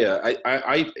 I tell you,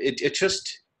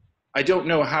 I don't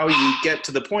know how you get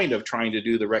to the point of trying to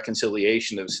do the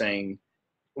reconciliation of saying,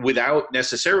 without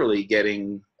necessarily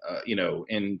getting,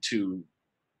 into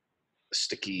a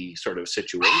sticky sort of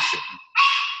situation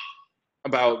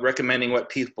about recommending what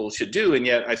people should do. And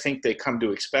yet I think they come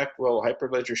to expect, well,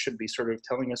 Hyperledger should be sort of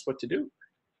telling us what to do.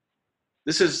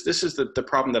 This is the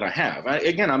problem that I have.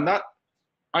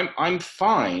 I'm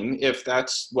fine if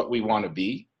that's what we want to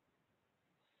be.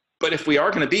 But if we are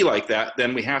going to be like that,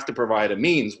 then we have to provide a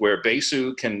means where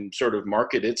Besu can sort of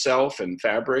market itself and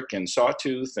Fabric and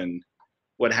Sawtooth and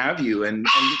what have you. And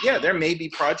yeah, there may be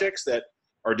projects that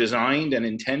are designed and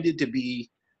intended to be,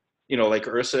 like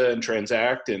Ursa and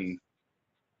Transact and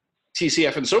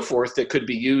TCF and so forth that could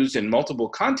be used in multiple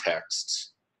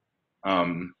contexts.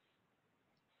 But,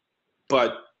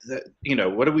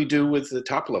 what do we do with the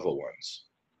top level ones?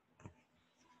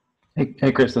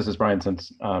 Hey, Chris, this is Brian.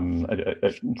 Since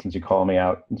you call me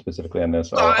out specifically on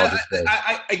this, I'll just say.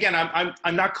 Again,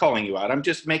 I'm not calling you out. I'm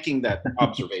just making that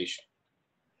observation.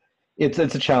 It's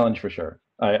a challenge for sure.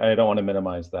 I don't want to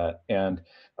minimize that, and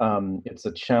it's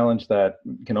a challenge that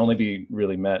can only be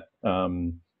really met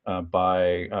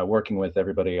by working with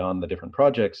everybody on the different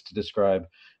projects to describe,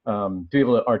 to be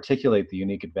able to articulate the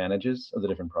unique advantages of the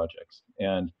different projects,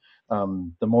 and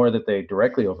the more that they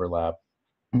directly overlap.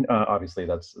 Obviously,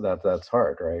 that's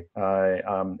hard, right?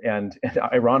 And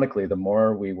ironically, the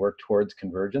more we work towards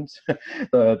convergence,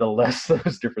 the less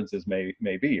those differences may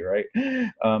be, right?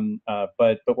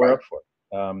 But we're up for it.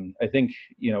 I think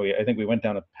we went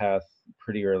down a path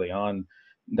pretty early on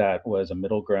that was a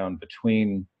middle ground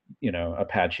between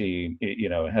Apache,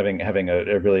 having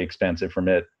a really expansive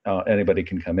permit, anybody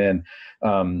can come in,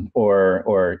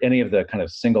 or any of the kind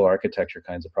of single architecture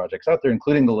kinds of projects out there,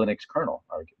 including the Linux kernel,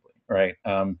 arguably, right?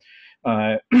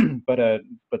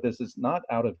 But this is not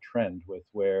out of trend with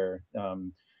where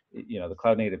the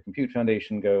Cloud Native Compute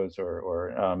Foundation goes,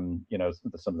 or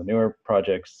some of the newer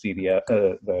projects, CDF,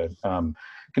 the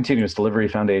Continuous Delivery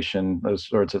Foundation, those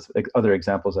sorts of other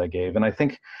examples I gave. And I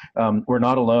think we're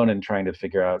not alone in trying to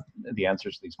figure out the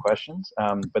answers to these questions,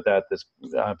 but that this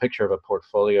picture of a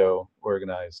portfolio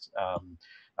organized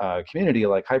community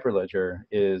like Hyperledger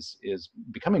is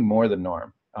becoming more the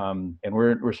norm. And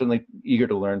we're certainly eager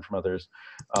to learn from others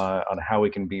on how we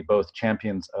can be both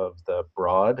champions of the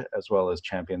broad as well as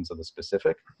champions of the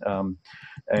specific.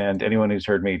 And anyone who's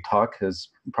heard me talk has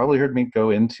probably heard me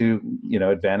go into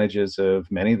advantages of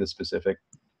many of the specific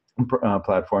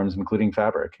platforms, including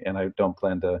Fabric, and I don't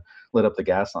plan to let up the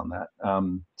gas on that.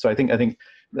 So I think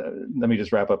let me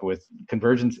just wrap up with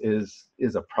convergence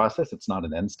is a process. It's not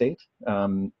an end state,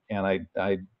 and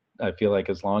I feel like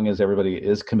as long as everybody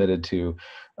is committed to,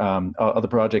 other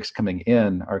projects coming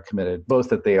in are committed, both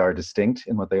that they are distinct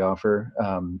in what they offer,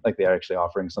 like they are actually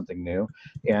offering something new,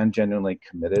 and genuinely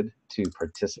committed to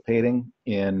participating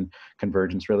in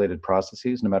convergence-related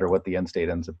processes, no matter what the end state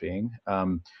ends up being,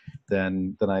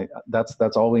 then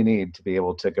that's all we need to be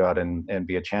able to go out and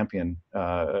be a champion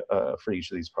for each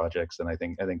of these projects, and I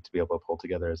think to be able to pull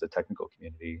together as a technical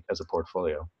community, as a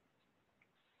portfolio.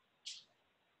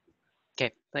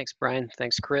 Okay, thanks, Brian.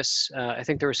 Thanks, Chris. I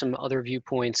think there were some other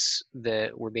viewpoints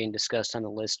that were being discussed on the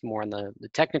list, more on the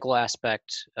technical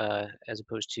aspect as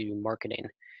opposed to marketing.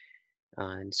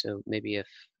 And so maybe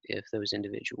if those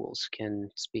individuals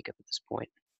can speak up at this point,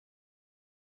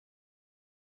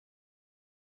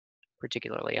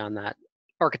 particularly on that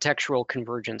architectural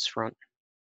convergence front.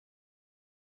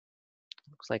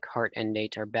 Looks like Hart and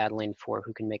Nate are battling for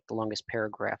who can make the longest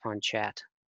paragraph on chat.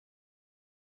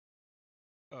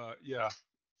 Yeah,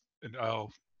 and I'll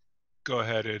go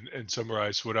ahead and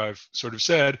summarize what I've sort of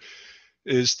said,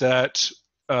 is that,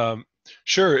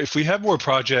 sure, if we have more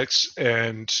projects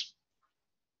and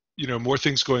more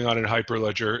things going on in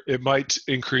Hyperledger, it might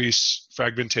increase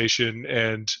fragmentation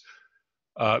and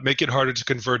make it harder to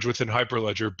converge within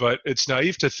Hyperledger, but it's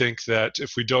naive to think that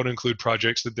if we don't include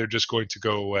projects that they're just going to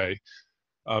go away.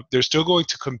 They're still going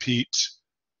to compete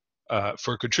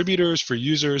for contributors, for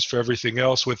users, for everything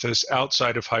else with us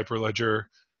outside of Hyperledger,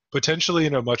 potentially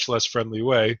in a much less friendly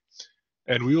way.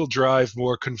 And we will drive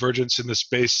more convergence in the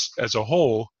space as a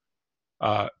whole,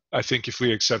 I think, if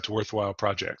we accept worthwhile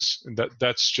projects. And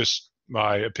that's just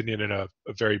my opinion in a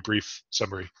very brief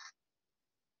summary.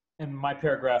 And my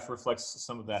paragraph reflects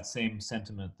some of that same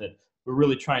sentiment, that we're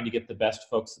really trying to get the best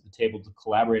folks at the table to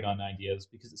collaborate on ideas,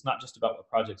 because it's not just about what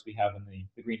projects we have in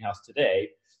the greenhouse today.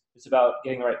 It's about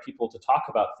getting the right people to talk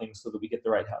about things so that we get the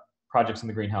right projects in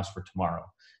the greenhouse for tomorrow.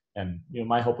 And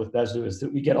my hope with Bezu is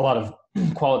that we get a lot of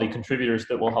quality contributors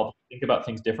that will help think about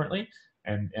things differently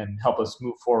and help us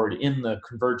move forward in the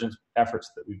convergence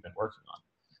efforts that we've been working on.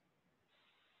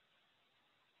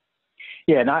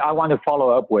 Yeah, and I want to follow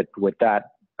up with that,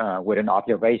 with an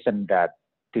observation that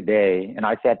today, and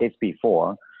I said this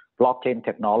before, blockchain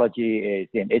technology is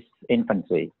in its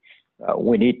infancy.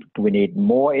 We need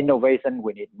more innovation.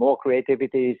 We need more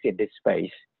creativity in this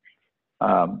space,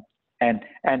 and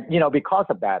because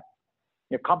of that,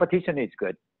 competition is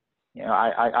good.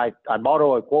 I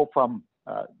borrow a quote from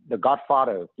The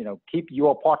Godfather. Keep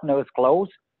your partners close,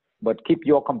 but keep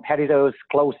your competitors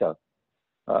closer.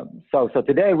 So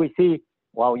today we see,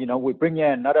 well, we bring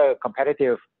in another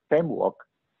competitive framework,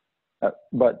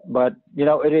 but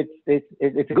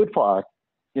it's good for us.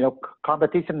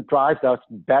 Competition drives us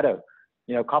better.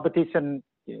 Competition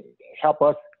help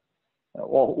us,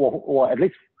 or at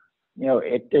least,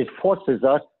 it forces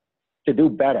us to do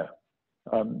better.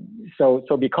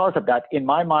 So because of that, in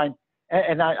my mind,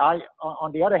 and I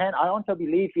on the other hand, I also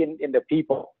believe in the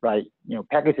people, right?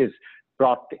 Packages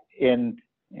brought in,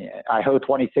 I heard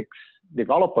 26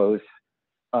 developers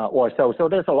or so. So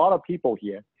there's a lot of people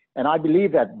here, and I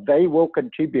believe that they will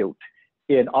contribute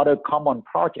in other common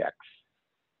projects,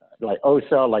 like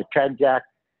OSA, like Transact,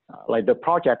 like the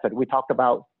projects that we talked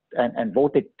about and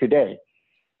voted today.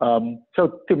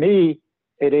 So to me,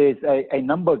 it is a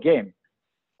number game.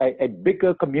 A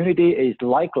bigger community is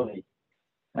likely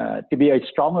to be a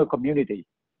stronger community.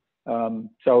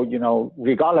 So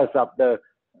regardless of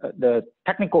the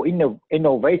technical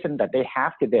innovation that they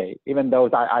have today, even though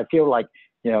I feel like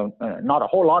not a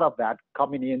whole lot of that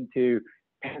coming into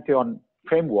Pantheon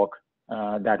framework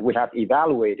that we have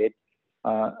evaluated,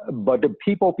 but the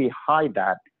people behind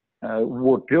that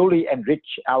would really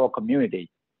enrich our community.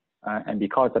 And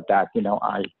because of that,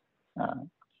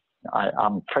 I'm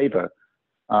in favor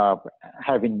of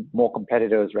having more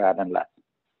competitors rather than less.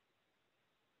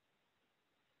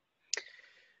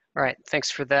 All right, thanks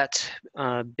for that,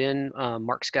 Ben.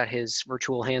 Mark's got his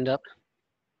virtual hand up.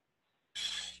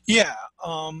 Yeah,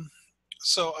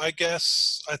 so I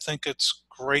think it's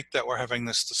great that we're having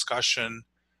this discussion,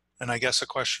 and I guess a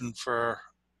question for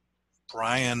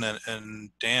Brian and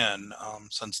Dan,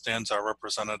 since Dan's our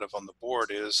representative on the board,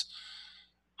 is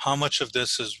how much of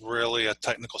this is really a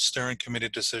technical steering committee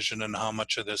decision and how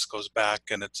much of this goes back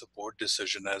and it's a board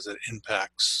decision as it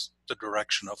impacts the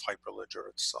direction of Hyperledger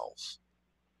itself?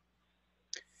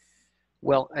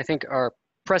 Well, I think our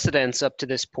precedence up to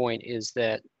this point is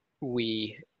that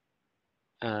we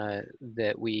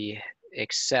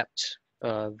accept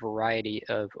a variety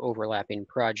of overlapping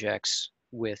projects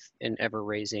with an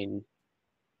ever-raising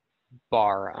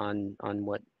bar on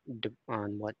what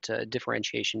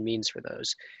differentiation means for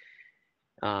those.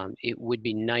 It would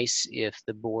be nice if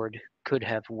the board could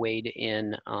have weighed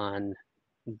in on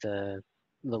the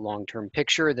long-term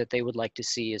picture that they would like to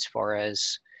see as far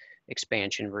as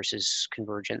expansion versus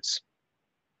convergence.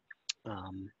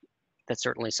 That's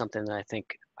certainly something that I think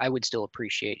I would still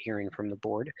appreciate hearing from the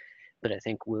board, but I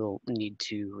think we'll need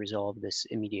to resolve this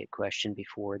immediate question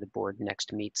before the board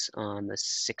next meets on the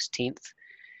 16th,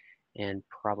 and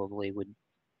probably would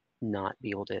not be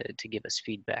able to give us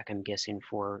feedback, I'm guessing,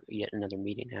 for yet another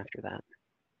meeting after that.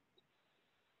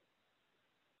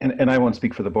 And I won't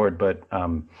speak for the board, but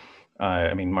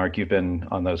I mean, Mark, you've been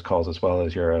on those calls as well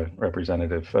as you're a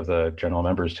representative of the general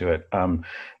members to it.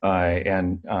 I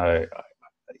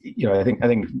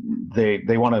think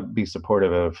they want to be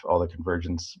supportive of all the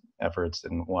convergence efforts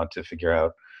and want to figure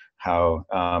out how,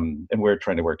 and we're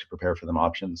trying to work to prepare for them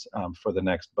options for the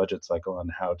next budget cycle on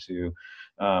how to,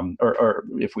 or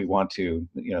if we want to,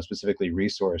 specifically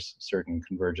resource certain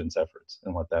convergence efforts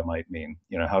and what that might mean.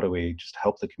 How do we just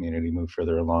help the community move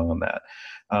further along on that?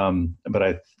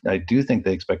 But I do think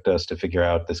they expect us to figure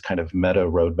out this kind of meta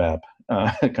roadmap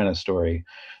kind of story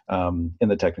in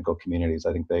the technical communities.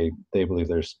 I think they believe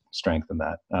there's strength in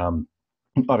that.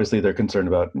 Obviously, they're concerned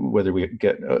about whether we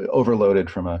get overloaded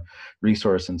from a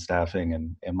resource and staffing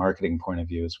and marketing point of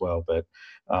view as well. But,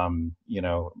 and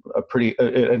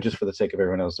just for the sake of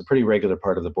everyone else, a pretty regular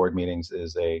part of the board meetings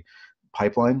is a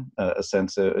pipeline, a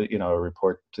sense of, a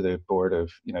report to the board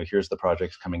of, here's the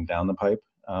projects coming down the pipe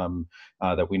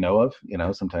that we know of.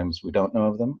 Sometimes we don't know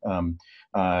of them.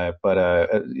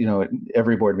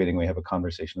 Every board meeting we have a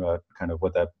conversation about kind of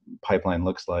what that pipeline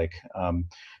looks like.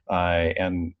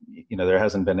 And there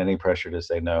hasn't been any pressure to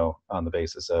say no on the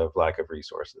basis of lack of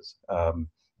resources.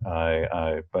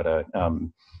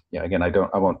 Again, I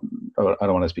don't want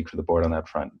to speak for the board on that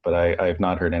front, but I have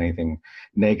not heard anything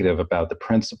negative about the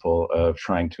principle of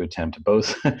trying to attempt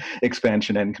both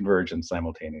expansion and convergence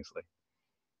simultaneously.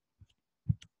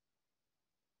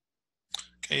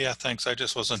 Okay, yeah, thanks. I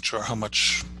just wasn't sure how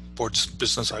much board's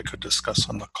business I could discuss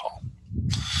on the call.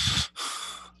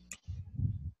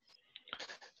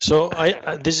 So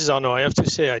this is Arno. I have to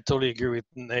say I totally agree with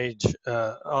Nage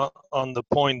on the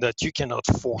point that you cannot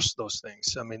force those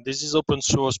things. I mean, this is open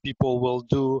source. People will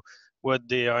do what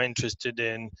they are interested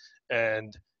in,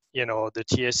 and the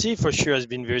TSC for sure has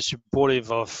been very supportive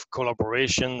of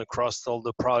collaboration across all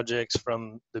the projects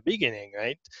from the beginning,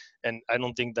 right? And I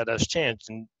don't think that has changed.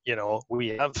 And we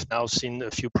have now seen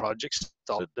a few projects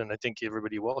started, and I think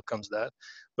everybody welcomes that.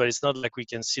 But it's not like we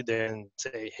can sit there and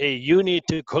say, hey, you need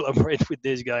to collaborate with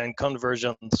this guy and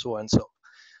conversion and so on and so.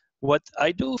 What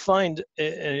I do find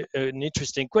an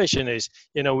interesting question is,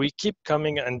 we keep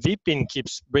coming, and Vipin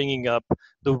keeps bringing up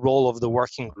the role of the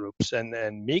working groups. And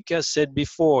Mika said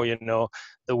before,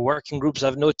 the working groups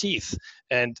have no teeth.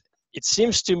 And it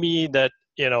seems to me that,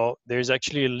 there's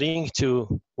actually a link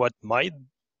to what might,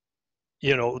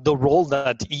 the role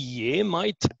that EEA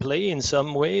might play in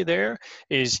some way there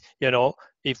is,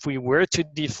 if we were to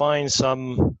define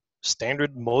some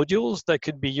standard modules that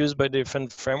could be used by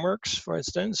different frameworks, for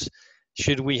instance,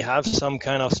 should we have some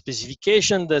kind of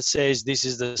specification that says this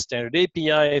is the standard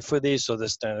API for this or the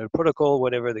standard protocol,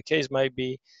 whatever the case might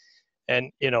be?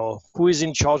 And who is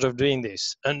in charge of doing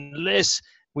this? Unless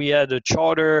we had a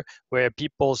charter where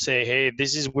people say, hey,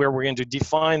 this is where we're going to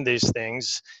define these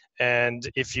things, and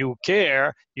if you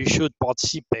care, you should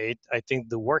participate. I think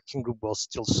the working group will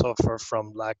still suffer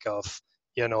from lack of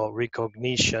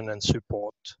recognition and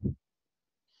support.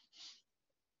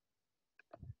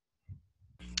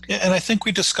 Yeah, and I think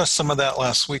we discussed some of that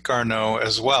last week, Arno,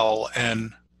 as well.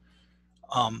 And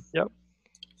yep.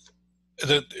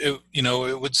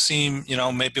 it would seem,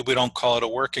 maybe we don't call it a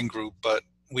working group, but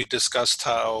we discussed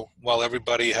how while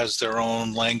everybody has their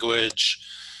own language,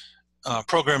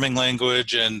 programming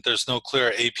language, and there's no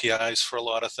clear APIs for a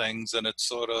lot of things, and it's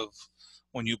sort of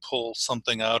when you pull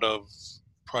something out of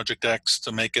Project X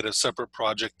to make it a separate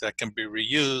project that can be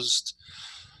reused.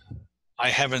 I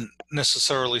haven't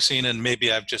necessarily seen, and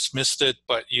maybe I've just missed it,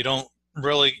 but you don't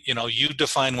really, you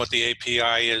define what the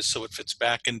API is so it fits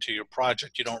back into your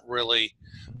project. You don't really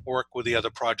work with the other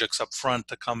projects up front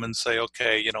to come and say,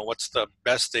 okay, what's the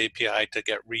best API to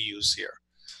get reuse here?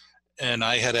 And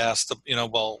I had asked,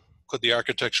 well, could the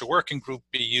architecture working group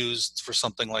be used for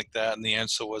something like that? And the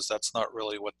answer was that's not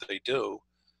really what they do.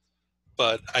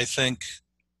 But I think,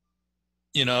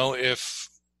 if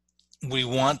we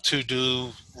want to do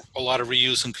a lot of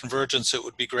reuse and convergence, it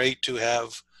would be great to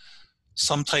have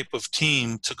some type of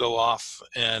team to go off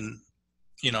and,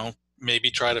 maybe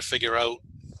try to figure out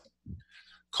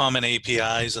common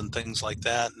APIs and things like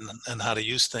that, and how to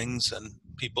use things, and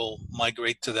people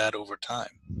migrate to that over time.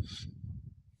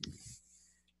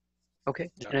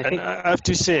 Okay. And I have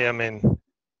to say,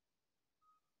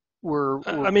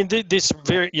 this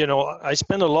very, I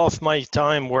spend a lot of my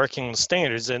time working on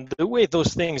standards, and the way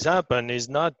those things happen is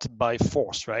not by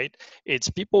force, right? It's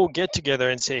people get together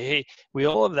and say, hey, we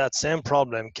all have that same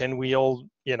problem. Can we all,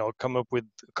 come up with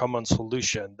a common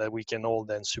solution that we can all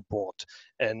then support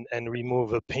and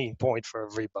remove a pain point for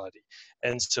everybody?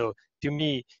 And so to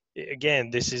me, again,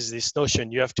 this is this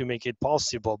notion, you have to make it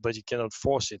possible, but you cannot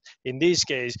force it. In this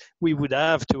case, we would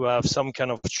have to have some kind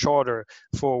of charter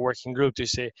for a working group to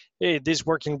say, hey, this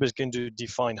working group is going to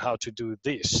define how to do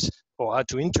this, or how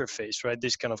to interface, right?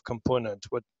 This kind of component,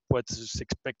 what is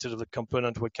expected of the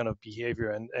component, what kind of behavior,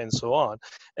 and so on.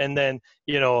 And then,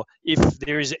 if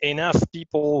there is enough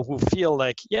people who feel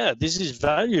like, yeah, this is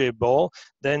valuable,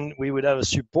 then we would have a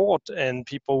support and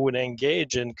people would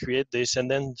engage and create this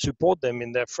and then support them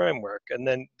in their framework. And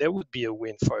then there would be a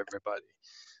win for everybody.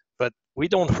 But we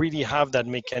don't really have that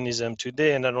mechanism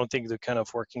today. And I don't think the kind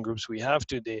of working groups we have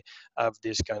today have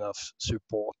this kind of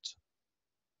support.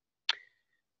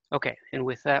 Okay, and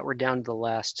with that, we're down to the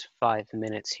last 5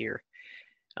 minutes here.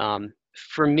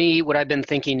 For me, what I've been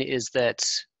thinking is that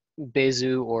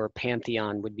Besu or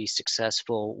Pantheon would be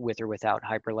successful with or without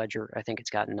Hyperledger. I think it's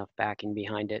got enough backing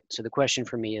behind it. So the question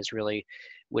for me is really,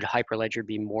 would Hyperledger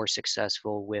be more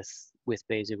successful with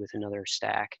Besu, with another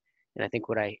stack? And I think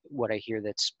what I hear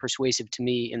that's persuasive to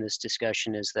me in this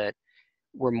discussion is that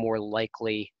we're more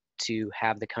likely to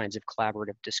have the kinds of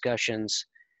collaborative discussions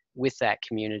with that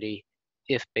community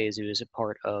if Besu is a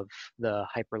part of the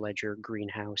Hyperledger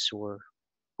greenhouse or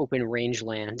open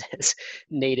rangeland, as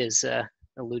Nate is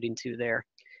alluding to there.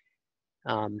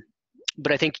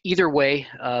 But I think either way,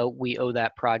 we owe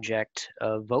that project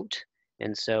a vote.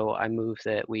 And so I move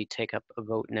that we take up a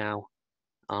vote now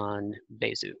on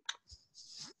Besu.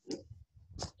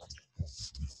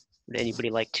 Would anybody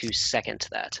like to second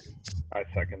that? I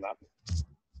second that.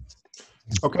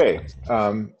 Okay.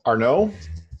 Arnaud?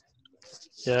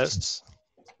 Yes.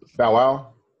 Bow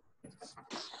Wow?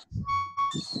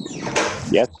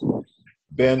 Yes.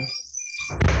 Ben?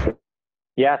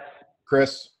 Yes.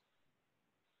 Chris?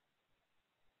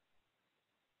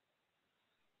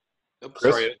 Oops,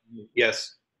 Chris? sorry.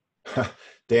 Yes.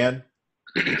 Dan?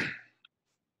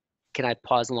 Can I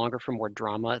pause longer for more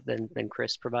drama than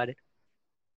Chris provided?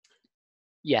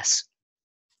 Yes.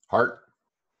 Hart?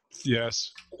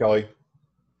 Yes. Kelly?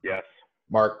 Yes.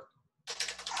 Mark?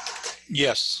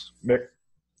 Yes. Mick?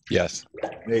 Yes.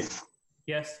 Nate?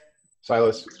 Yes.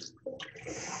 Silas?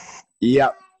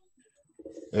 Yep.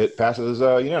 It passes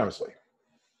unanimously.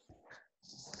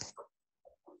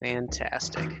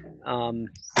 Fantastic.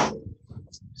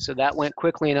 So that went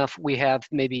quickly enough. We have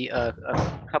maybe a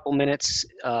couple minutes.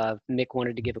 Mick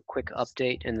wanted to give a quick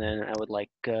update, and then I would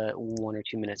like 1 or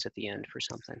 2 minutes at the end for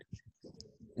something.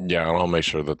 Yeah, and I'll make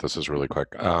sure that this is really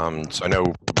quick. So I know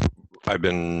there have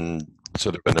been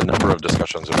a number of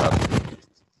discussions about,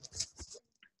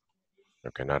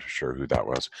 okay, not sure who that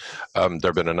was. There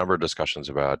have been a number of discussions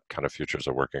about kind of futures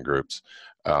of working groups.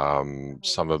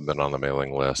 Some have been on the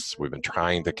mailing lists. We've been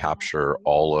trying to capture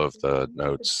all of the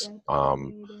notes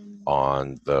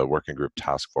on the working group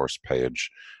task force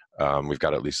page. We've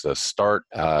got at least a start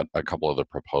at a couple of the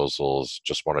proposals.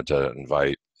 Just wanted to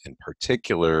invite, in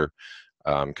particular,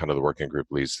 kind of the working group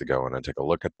leads to go in and take a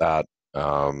look at that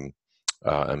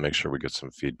and make sure we get some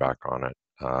feedback on it.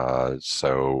 I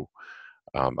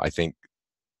think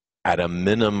at a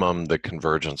minimum, the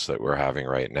convergence that we're having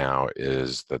right now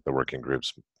is that the working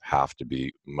groups have to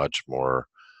be much more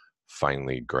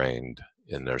finely grained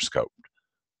in their scope.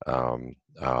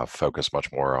 focus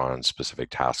much more on specific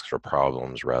tasks or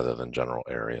problems rather than general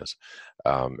areas.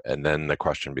 And then the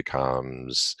question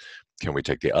becomes, can we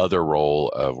take the other role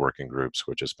of working groups,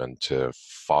 which has been to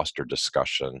foster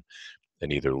discussion,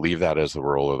 and either leave that as the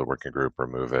role of the working group or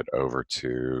move it over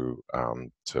to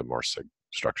more SIG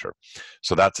structure.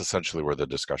 So that's essentially where the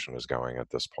discussion is going at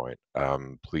this point.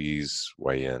 Please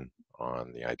weigh in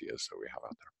on the ideas that we have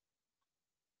out there.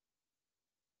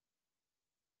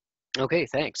 Okay,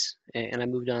 thanks. And I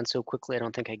moved on so quickly, I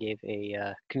don't think I gave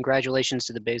a congratulations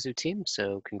to the Bezu team,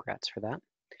 so congrats for that.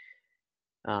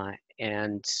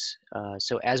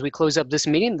 So as we close up this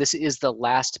meeting, this is the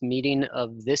last meeting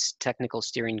of this technical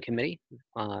steering committee.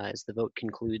 As the vote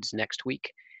concludes next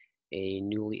week, a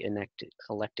newly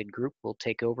elected group will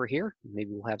take over here.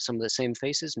 Maybe we'll have some of the same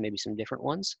faces, maybe some different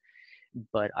ones.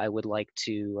 But I would like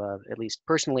to at least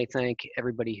personally thank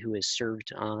everybody who has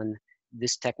served on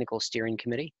this technical steering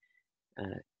committee. I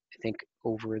think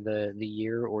over the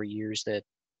year or years that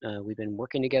we've been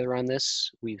working together on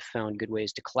this, we've found good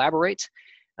ways to collaborate,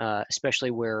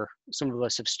 especially where some of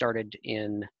us have started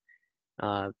in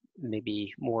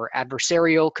maybe more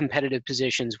adversarial competitive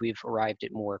positions. We've arrived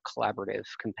at more collaborative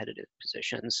competitive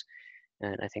positions.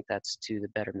 And I think that's to the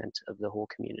betterment of the whole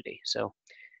community. So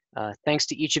thanks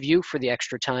to each of you for the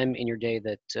extra time in your day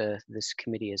that this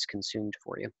committee has consumed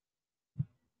for you.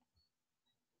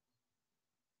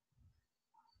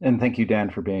 And thank you,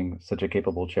 Dan, for being such a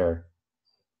capable chair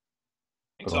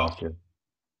for the last year.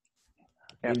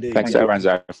 Yeah, thanks to everyone's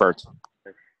effort.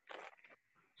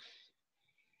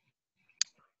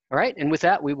 All right, and with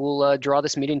that, we will draw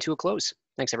this meeting to a close.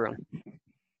 Thanks, everyone.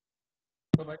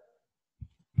 Bye-bye.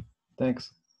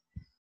 Thanks.